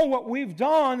recall what we've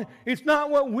done, it's not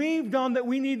what we've done that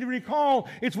we need to recall.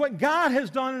 It's what God has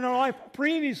done in our life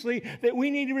previously that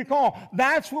we need to recall.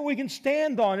 That's what we can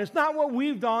stand on. It's not what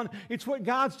we've done. It's what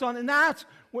God's done. And that's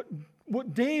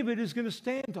what David is going to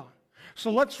stand on.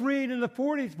 So let's read in the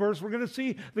 40th verse. We're going to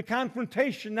see the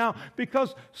confrontation now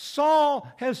because Saul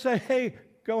has said, hey,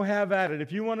 go have at it.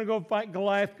 If you want to go fight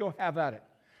Goliath, go have at it.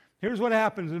 Here's what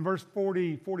happens in verse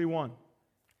 40.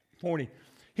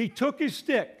 He took his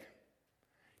stick.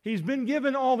 He's been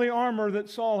given all the armor that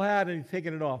Saul had, and he's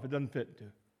taken it off. It doesn't fit.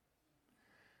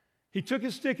 He took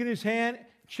his stick in his hand,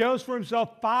 chose for himself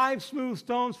 5 smooth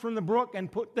stones from the brook,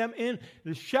 and put them in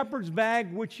the shepherd's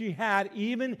bag which he had,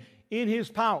 even in his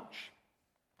pouch.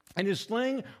 And his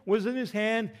sling was in his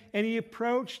hand, and he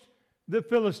approached the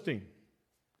Philistine.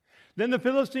 Then the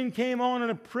Philistine came on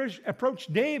and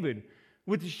approached David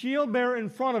with the shield bearer in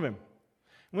front of him.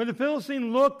 When the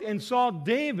Philistine looked and saw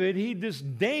David, he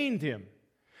disdained him,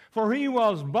 for he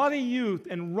was but a youth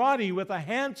and ruddy with a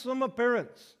handsome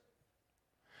appearance.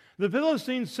 The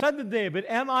Philistine said to David,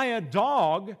 am I a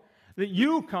dog that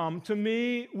you come to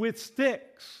me with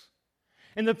sticks?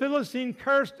 And the Philistine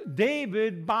cursed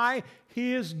David by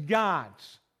his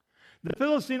gods. The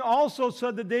Philistine also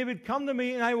said to David, come to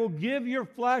me and I will give your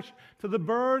flesh to the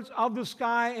birds of the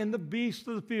sky and the beasts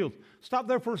of the field. Stop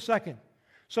there for a second.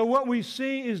 So what we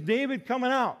see is David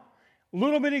coming out.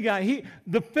 Little bitty guy.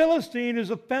 The Philistine is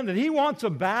offended. He wants a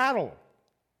battle.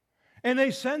 And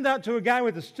they send that to a guy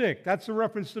with a stick. That's a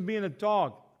reference to being a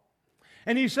dog.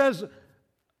 And he says,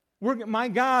 my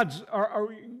gods are,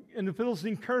 and the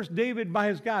Philistine cursed David by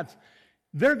his gods.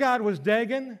 Their god was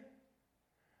Dagon,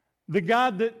 the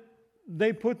god that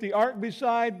they put the ark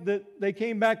beside, that they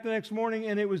came back the next morning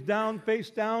and it was down, face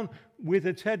down, with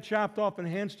its head chopped off and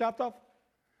hands chopped off.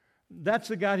 That's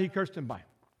the god he cursed him by.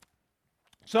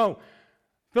 So,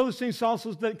 Philistine Saul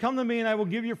says, come to me and I will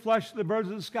give your flesh to the birds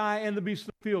of the sky and the beasts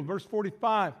of the field. Verse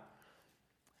 45.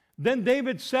 Then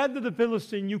David said to the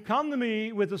Philistine, you come to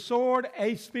me with a sword,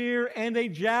 a spear, and a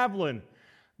javelin.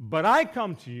 But I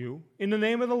come to you in the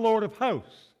name of the Lord of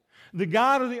hosts, the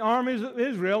God of the armies of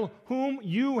Israel, whom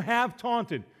you have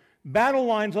taunted. Battle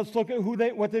lines, let's look at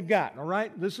what they've got, all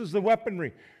right? This is the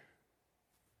weaponry.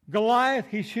 Goliath,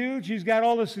 he's huge. He's got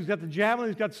all this. He's got the javelin.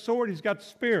 He's got the sword. He's got the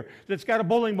spear that's got a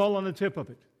bowling ball on the tip of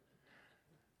it.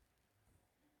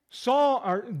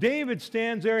 David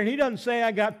stands there and he doesn't say,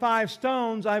 I got 5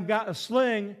 stones. I've got a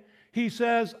sling. He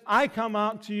says, I come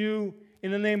out to you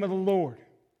in the name of the Lord.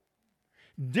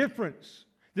 Difference.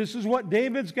 This is what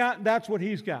David's got. That's what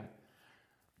he's got.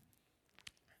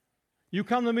 You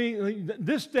come to me.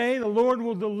 This day the Lord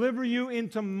will deliver you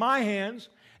into my hands,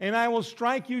 and I will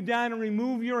strike you down and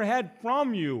remove your head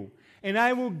from you. And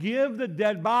I will give the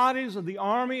dead bodies of the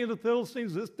army of the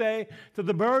Philistines this day to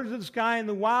the birds of the sky and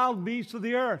the wild beasts of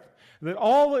the earth, that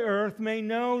all the earth may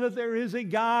know that there is a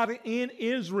God in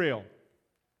Israel.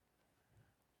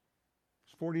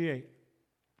 Verse 48.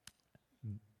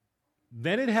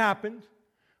 Then it happened,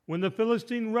 when the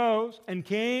Philistine rose and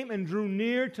came and drew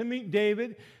near to meet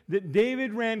David, that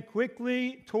David ran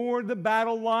quickly toward the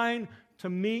battle line to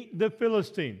meet the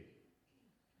Philistine.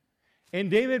 And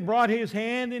David brought his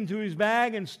hand into his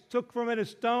bag and took from it a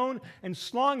stone and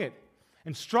slung it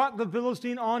and struck the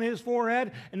Philistine on his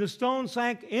forehead, and the stone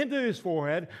sank into his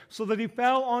forehead so that he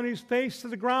fell on his face to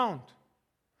the ground.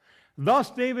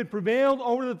 Thus David prevailed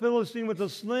over the Philistine with a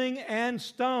sling and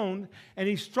stone, and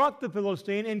he struck the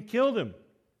Philistine and killed him.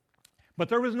 But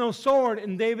there was no sword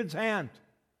in David's hand.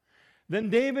 Then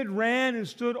David ran and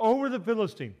stood over the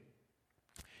Philistine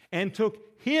and took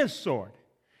his sword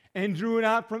and drew it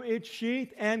out from its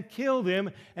sheath and killed him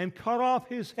and cut off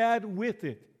his head with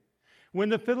it. When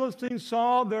the Philistines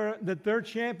saw that their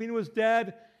champion was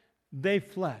dead, they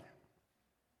fled.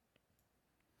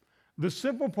 The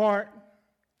simple part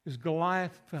is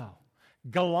Goliath fell.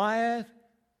 Goliath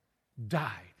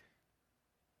died.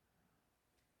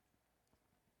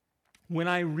 When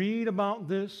I read about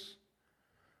this,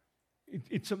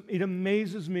 it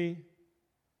amazes me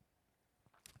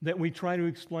that we try to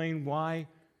explain why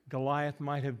Goliath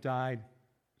might have died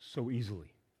so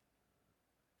easily.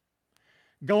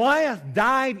 Goliath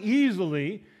died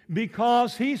easily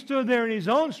because he stood there in his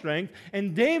own strength,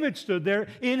 and David stood there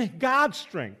in God's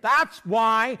strength. That's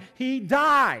why he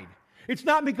died. It's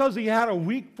not because he had a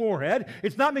weak forehead.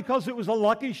 It's not because it was a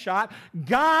lucky shot.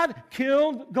 God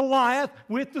killed Goliath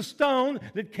with the stone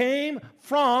that came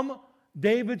from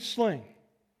David's sling.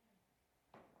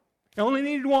 It only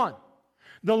needed one.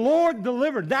 The Lord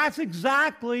delivered. That's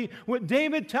exactly what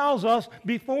David tells us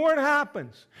before it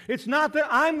happens. It's not that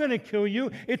I'm going to kill you.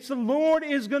 It's the Lord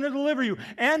is going to deliver you.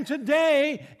 And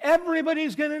today,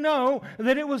 everybody's going to know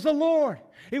that it was the Lord.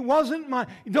 It wasn't my...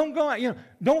 Don't go out,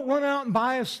 don't run out and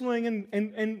buy a sling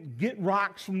and get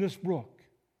rocks from this brook.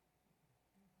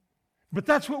 But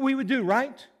that's what we would do,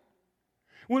 right?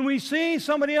 When we see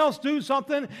somebody else do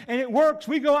something and it works,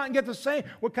 we go out and get the same.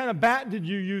 What kind of bat did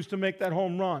you use to make that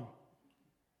home run?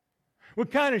 What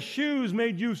kind of shoes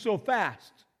made you so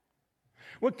fast?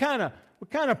 What kind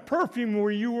of perfume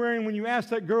were you wearing when you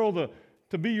asked that girl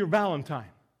to be your Valentine?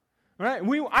 All right?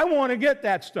 I want to get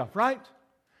that stuff, right?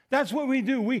 That's what we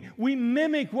do. We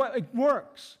mimic what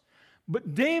works.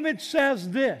 But David says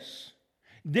this.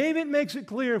 David makes it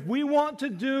clear, if we want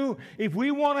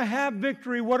to have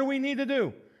victory, what do we need to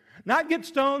do? Not get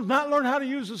stones, not learn how to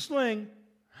use a sling,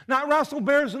 not wrestle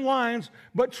bears and lions,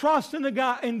 but trust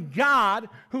in God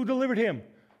who delivered him.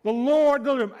 The Lord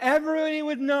delivered him. Everybody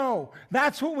would know.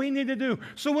 That's what we need to do.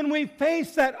 So when we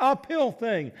face that uphill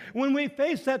thing, when we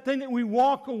face that thing that we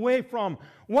walk away from,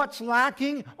 what's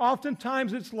lacking?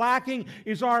 Oftentimes it's lacking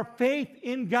is our faith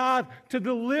in God to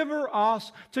deliver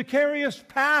us, to carry us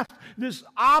past this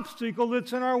obstacle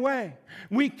that's in our way.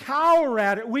 We cower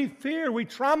at it. We fear. We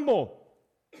tremble.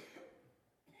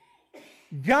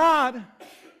 God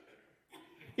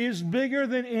is bigger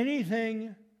than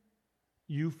anything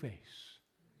you face.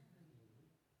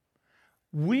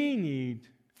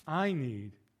 I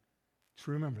need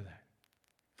to remember that.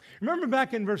 Remember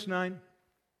back in verse 9?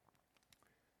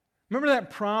 Remember that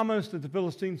promise that the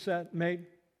Philistines made?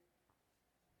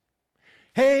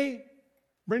 Hey,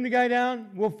 bring the guy down,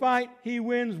 we'll fight, he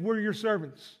wins, we're your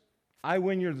servants. I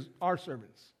win, you're our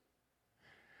servants.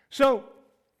 So,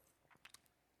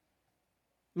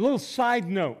 a little side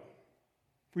note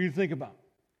for you to think about.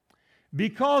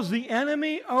 Because the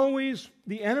enemy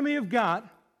of God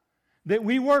that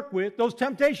we work with, those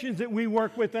temptations that we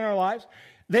work with in our lives,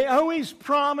 they always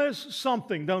promise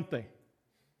something, don't they?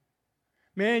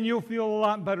 Man, you'll feel a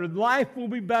lot better. Life will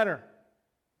be better.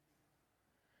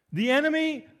 The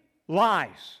enemy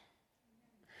lies.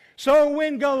 So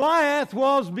when Goliath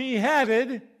was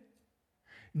beheaded,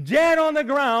 dead on the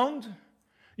ground,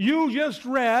 you just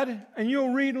read, and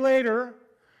you'll read later,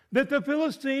 that the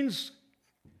Philistines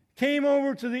came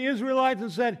over to the Israelites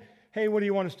and said, hey, what do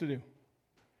you want us to do?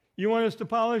 You want us to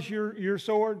polish your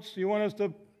swords? You want us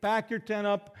to pack your tent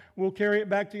up? We'll carry it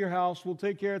back to your house. We'll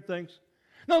take care of things.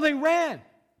 No, they ran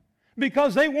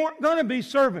because they weren't going to be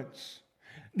servants.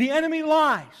 The enemy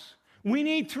lies. We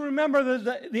need to remember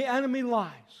that the enemy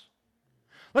lies.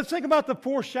 Let's think about the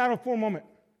foreshadow for a moment.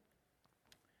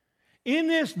 In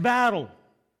this battle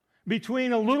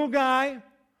between a little guy,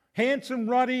 handsome,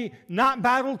 ruddy, not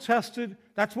battle-tested,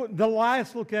 that's what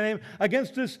Goliath looked at him,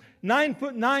 against this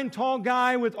 9'9" tall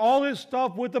guy with all his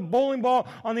stuff, with the bowling ball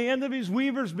on the end of his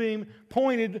weaver's beam,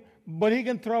 pointed, but he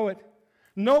can throw it.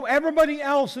 No, everybody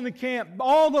else in the camp,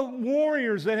 all the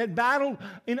warriors that had battled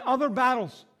in other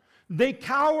battles, they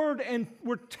cowered and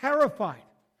were terrified.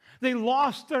 They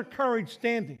lost their courage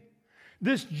standing.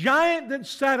 This giant that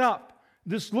set up,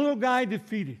 this little guy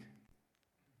defeated.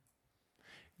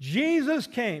 Jesus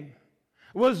came,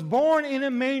 was born in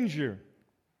a manger.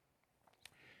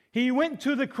 He went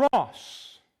to the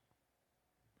cross.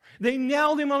 They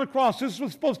nailed him on the cross. This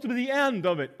was supposed to be the end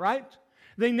of it, right?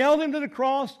 They nailed him to the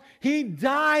cross. He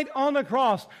died on the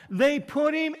cross. They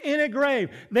put him in a grave.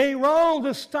 They rolled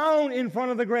a stone in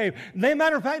front of the grave.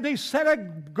 Matter of fact, they set a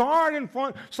guard in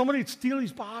front. Somebody would steal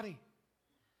his body.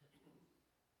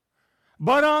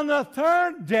 But on the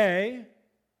third day,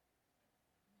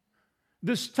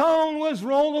 the stone was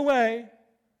rolled away,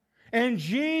 and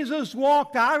Jesus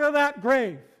walked out of that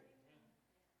grave.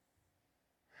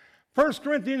 1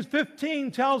 Corinthians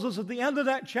 15 tells us, at the end of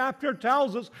that chapter,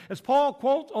 tells us, as Paul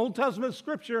quotes Old Testament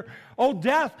scripture, "O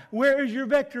death, where is your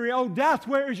victory? O death,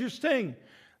 where is your sting?"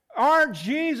 Our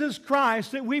Jesus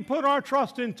Christ that we put our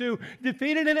trust into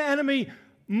defeated an enemy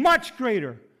much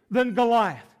greater than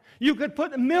Goliath. You could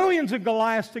put millions of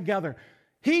Goliaths together.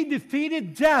 He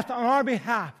defeated death on our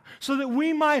behalf so that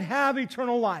we might have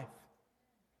eternal life.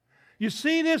 You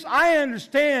see this? I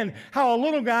understand how a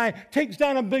little guy takes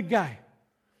down a big guy.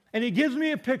 And he gives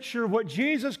me a picture of what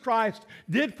Jesus Christ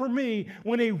did for me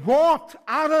when he walked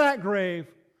out of that grave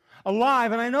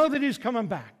alive. And I know that he's coming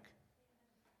back.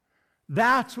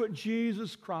 That's what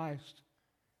Jesus Christ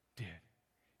did.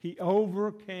 He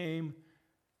overcame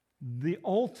the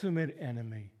ultimate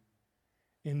enemy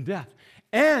in death.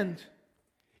 And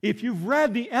if you've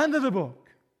read the end of the book,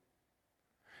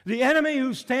 the enemy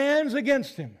who stands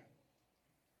against him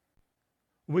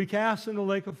will be cast in the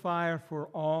lake of fire for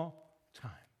all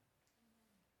time.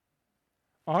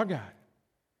 Our God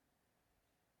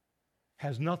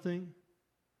has nothing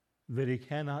that he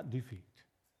cannot defeat,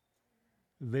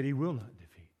 that he will not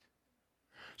defeat.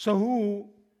 So who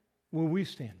will we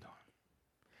stand on?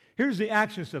 Here's the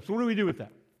action steps. What do we do with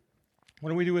that? What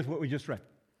do we do with what we just read?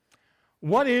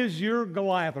 What is your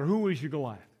Goliath, or who is your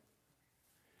Goliath?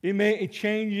 It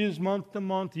changes month to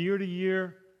month, year to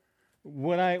year.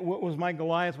 What was my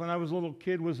Goliath when I was a little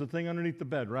kid was the thing underneath the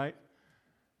bed, right?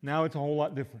 Now it's a whole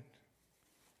lot different.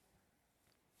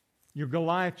 Your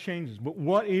Goliath changes, but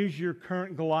what is your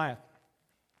current Goliath?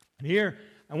 And here,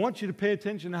 I want you to pay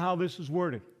attention to how this is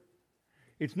worded.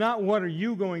 It's not what are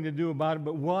you going to do about it,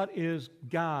 but what is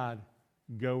God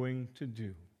going to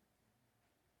do?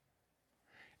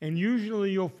 And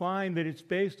usually you'll find that it's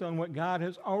based on what God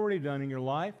has already done in your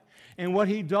life, and what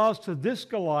he does to this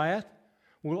Goliath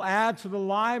will add to the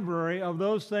library of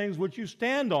those things which you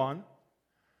stand on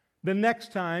the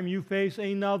next time you face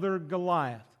another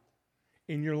Goliath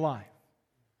in your life.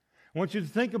 I want you to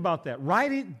think about that.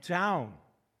 Write it down.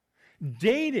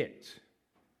 Date it.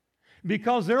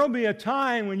 Because there will be a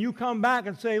time when you come back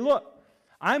and say, look,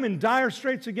 I'm in dire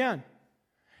straits again.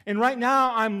 And right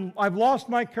now I've lost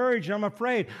my courage and I'm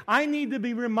afraid. I need to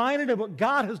be reminded of what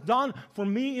God has done for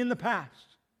me in the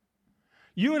past.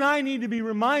 You and I need to be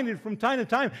reminded from time to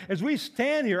time as we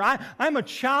stand here. I'm a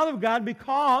child of God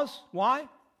because, why?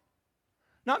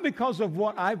 Not because of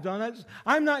what I've done.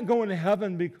 I'm not going to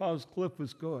heaven because Cliff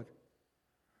was good.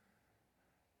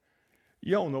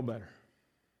 Y'all know better.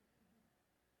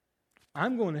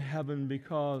 I'm going to heaven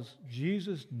because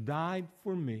Jesus died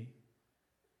for me,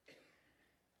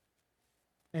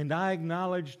 and I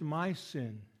acknowledged my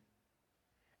sin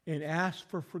and asked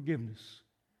for forgiveness,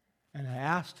 and I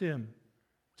asked him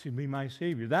to be my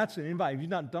Savior. That's an invite. If you've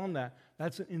not done that,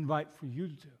 that's an invite for you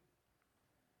to do.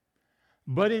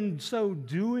 But in so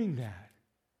doing that,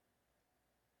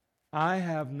 I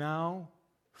have now,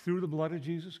 through the blood of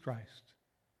Jesus Christ,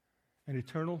 an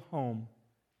eternal home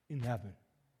in heaven.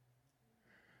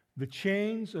 The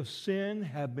chains of sin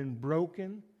have been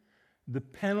broken, the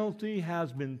penalty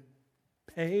has been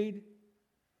paid,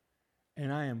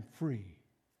 and I am free.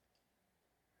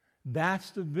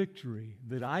 That's the victory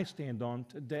that I stand on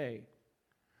today.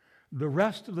 The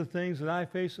rest of the things that I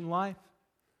face in life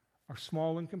are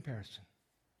small in comparison.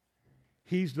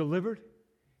 He's delivered.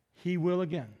 He will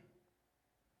again.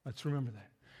 Let's remember that.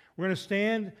 We're going to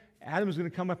stand. Adam's going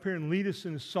to come up here and lead us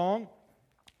in a song.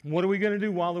 What are we going to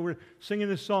do while we're singing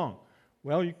this song?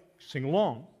 Well, you sing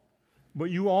along.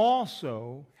 But you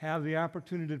also have the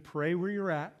opportunity to pray where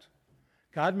you're at.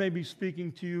 God may be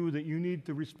speaking to you that you need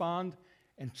to respond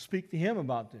and speak to him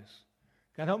about this.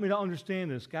 God, help me to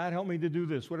understand this. God, help me to do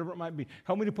this, whatever it might be.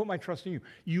 Help me to put my trust in you.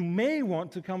 You may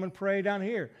want to come and pray down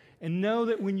here. And know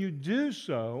that when you do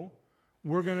so,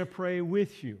 we're going to pray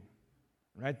with you.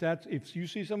 Right? That's, if you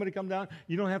see somebody come down,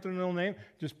 you don't have to know the name.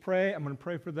 Just pray. I'm going to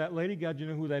pray for that lady. God, you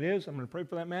know who that is. I'm going to pray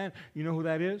for that man. You know who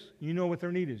that is. You know what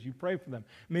their need is. You pray for them.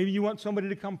 Maybe you want somebody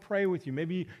to come pray with you.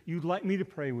 Maybe you'd like me to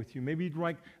pray with you. Maybe you'd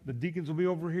like the deacons will be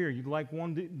over here. You'd like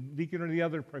one deacon or the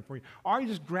other to pray for you. Or you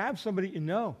just grab somebody you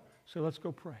know. So let's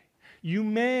go pray. You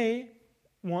may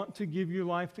want to give your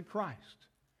life to Christ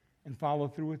and follow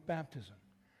through with baptism.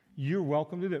 You're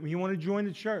welcome to do that. You want to join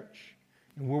the church.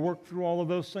 And we'll work through all of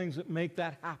those things that make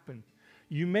that happen.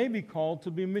 You may be called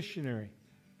to be a missionary.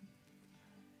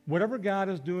 Whatever God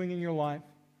is doing in your life,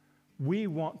 we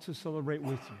want to celebrate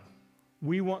with you.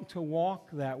 We want to walk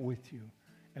that with you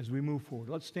as we move forward.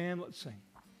 Let's stand, let's sing.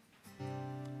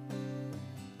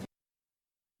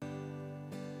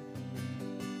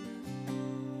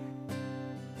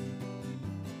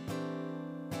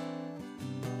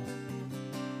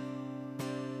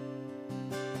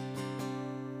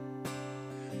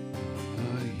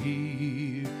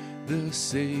 The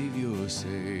Savior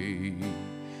say,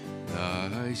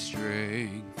 thy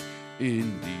strength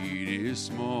indeed is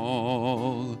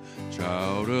small.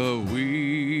 Child of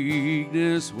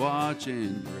weakness, watch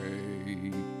and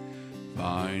pray.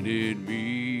 Find in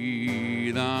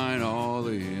me thine all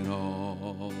in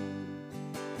all.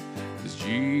 'Cause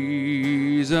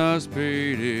Jesus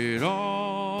paid it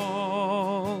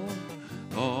all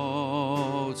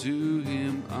to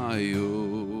him I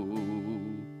owe.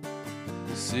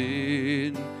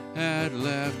 Sin had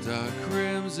left a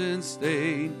crimson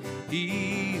stain,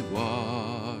 he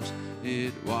washed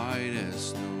it white as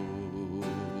snow.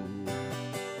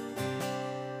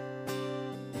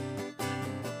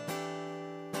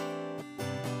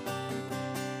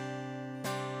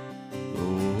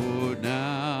 Lord,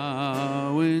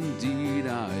 now indeed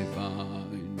I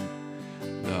find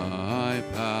thy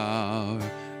power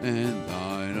and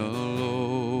thine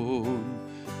alone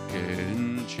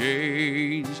can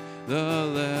change the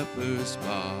leper's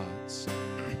spots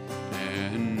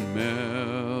and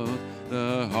melt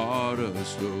the heart of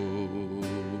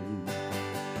stone.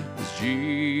 'Cause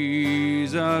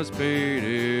Jesus paid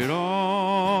it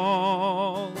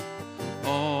all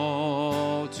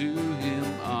to him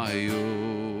I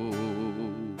owe.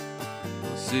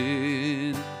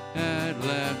 Sin had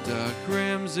left a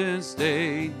crimson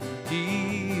stain,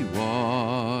 he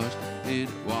washed it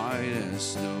white as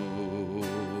snow.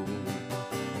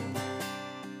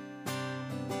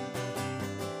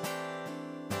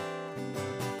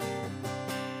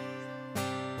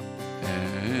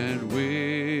 And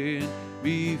when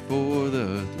before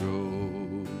the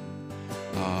throne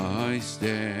I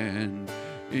stand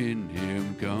in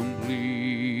him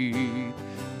complete,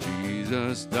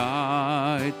 Jesus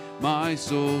died my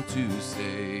soul to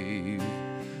save,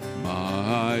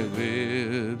 my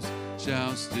lips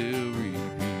shall still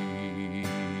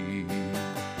repeat.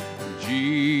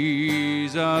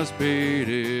 Jesus paid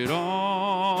it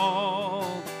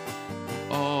all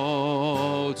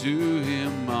to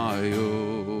him I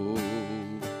owe.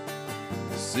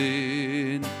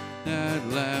 Sin that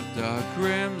left a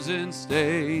crimson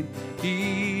stain,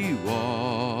 he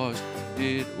washed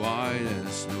it white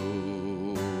as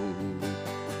snow.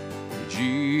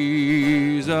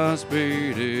 Jesus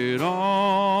paid it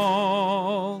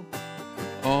all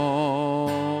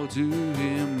to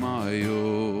him I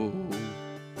owe.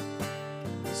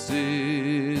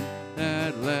 Sin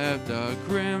that left a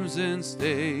crimson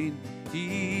stain,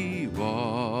 he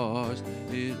washed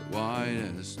it white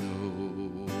as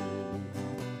snow.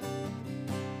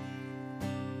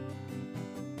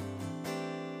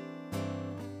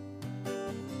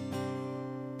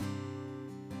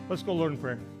 Let's go, Lord, in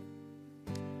prayer.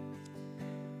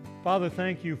 Father,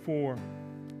 thank you for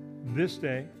this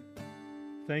day.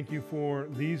 Thank you for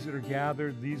these that are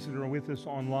gathered, these that are with us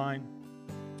online.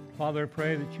 Father, I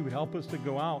pray that you would help us to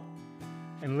go out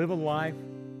and live a life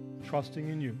trusting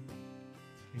in you.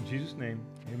 In Jesus' name,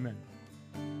 amen.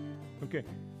 Okay,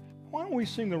 why don't we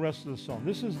sing the rest of the song?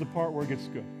 This is the part where it gets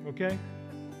good, okay?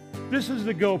 This is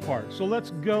the go part. So let's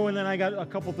go, and then I got a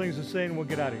couple things to say, and we'll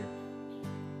get out of here.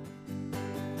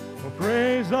 Well,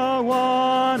 praise the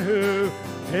one who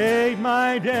paid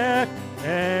my debt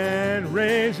and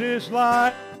raised his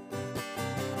life.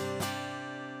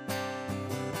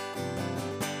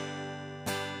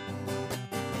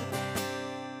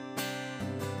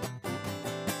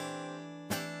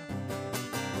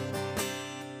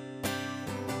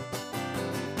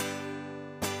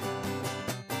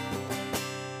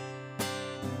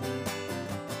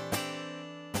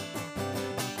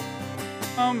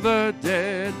 From the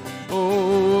dead,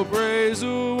 oh, praise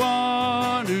the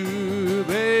one who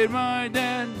paid my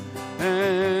debt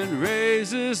and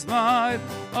raised his life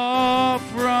up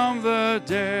from the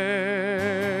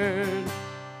dead.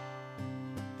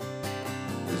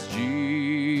 'Cause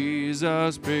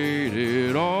Jesus paid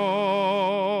it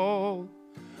all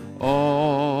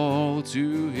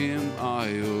to him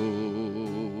I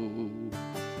owe.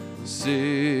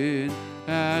 Sin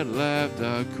had left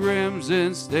a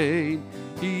crimson stain,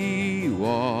 he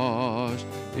washed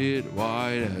it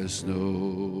white as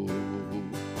snow.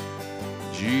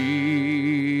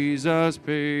 Jesus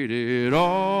paid it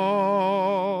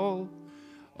all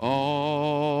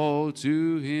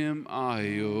to him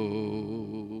I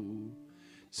owe.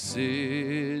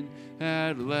 Sin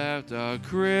had left a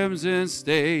crimson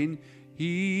stain,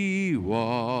 he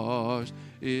washed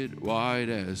it white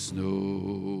as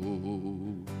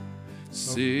snow.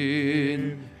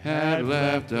 Sin had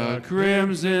left a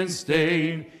crimson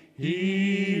stain,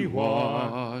 he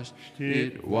washed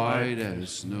it white as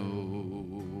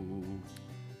snow.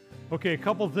 Okay, a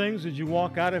couple things as you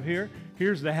walk out of here.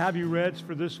 Here's the Have You Reads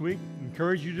for this week.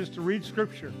 Encourage you just to read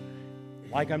Scripture,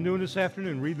 like I'm doing this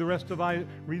afternoon. Read the rest of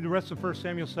 1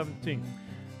 Samuel 17.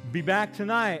 Be back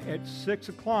tonight at 6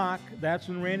 o'clock. That's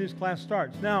when Randy's class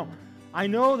starts. Now, I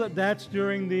know that that's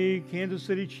during the Kansas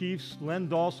City Chiefs, Len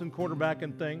Dawson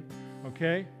quarterbacking thing,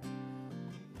 okay?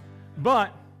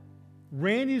 But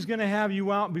Randy's going to have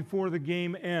you out before the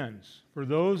game ends, for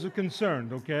those who are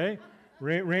concerned, okay?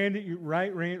 Randy,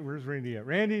 right? Where's Randy at?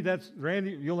 Randy, that's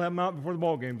Randy. You'll have him out before the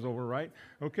ball game's over, right?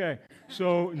 Okay.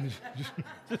 So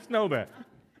just know that.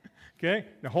 Okay.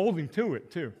 Now hold him to it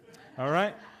too. All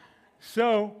right.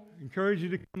 So Encourage you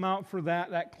to come out for that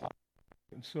class.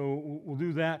 So we'll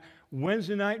do that.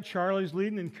 Wednesday night, Charlie's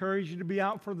leading. Encourage you to be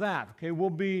out for that. Okay, we'll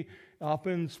be up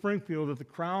in Springfield at the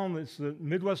Crown. It's the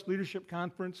Midwest Leadership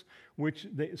Conference,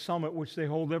 Summit, which they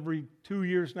hold every 2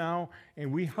 years now, and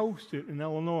we host it in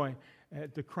Illinois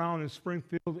at the Crown in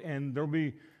Springfield. And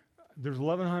there's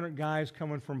 1,100 guys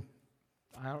coming from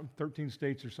 13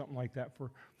 states or something like that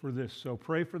for this. So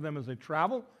pray for them as they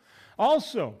travel.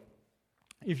 Also,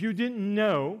 if you didn't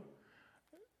know,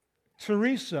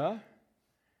 Teresa.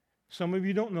 Some of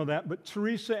you don't know that, but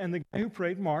Teresa and the guy who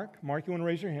prayed, Mark, you want to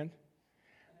raise your hand?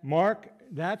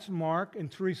 That's Mark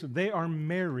and Teresa. They are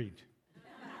married.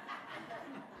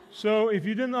 So if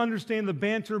you didn't understand the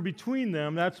banter between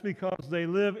them, that's because they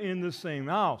live in the same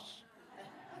house.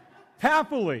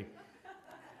 Happily.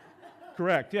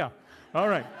 Correct, yeah. All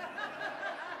right.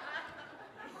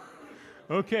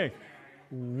 Okay.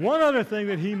 One other thing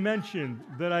that he mentioned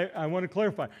that I want to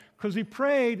clarify, because he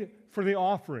prayed for the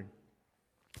offering.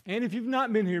 And if you've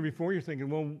not been here before, you're thinking,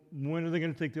 well, when are they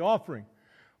going to take the offering?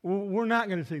 Well, we're not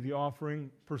going to take the offering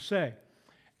per se.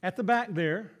 At the back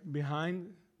there,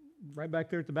 right back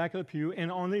there at the back of the pew,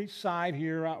 and on the side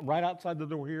here, right outside the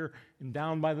door here, and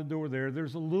down by the door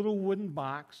there's a little wooden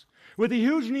box with a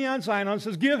huge neon sign on it that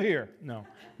says, give here. No,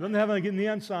 it doesn't have a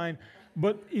neon sign.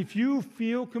 But if you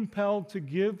feel compelled to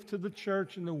give to the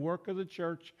church and the work of the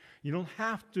church, you don't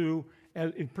have to,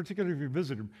 in particular if you're a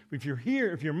visitor. If you're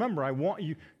here, if you're a member, I want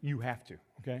you, you have to,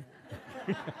 okay?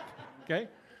 Okay?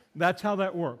 That's how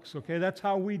that works, okay? That's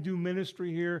how we do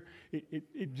ministry here.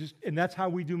 And that's how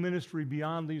we do ministry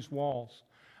beyond these walls.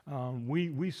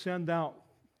 We send out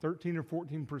 13 or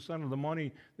 14% of the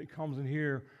money that comes in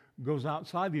here goes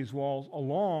outside these walls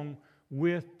along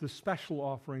with the special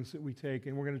offerings that we take,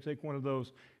 and we're going to take one of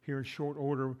those here in short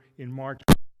order in March.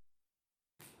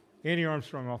 Annie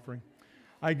Armstrong offering.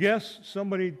 I guess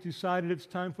somebody decided it's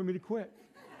time for me to quit.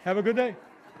 Have a good day.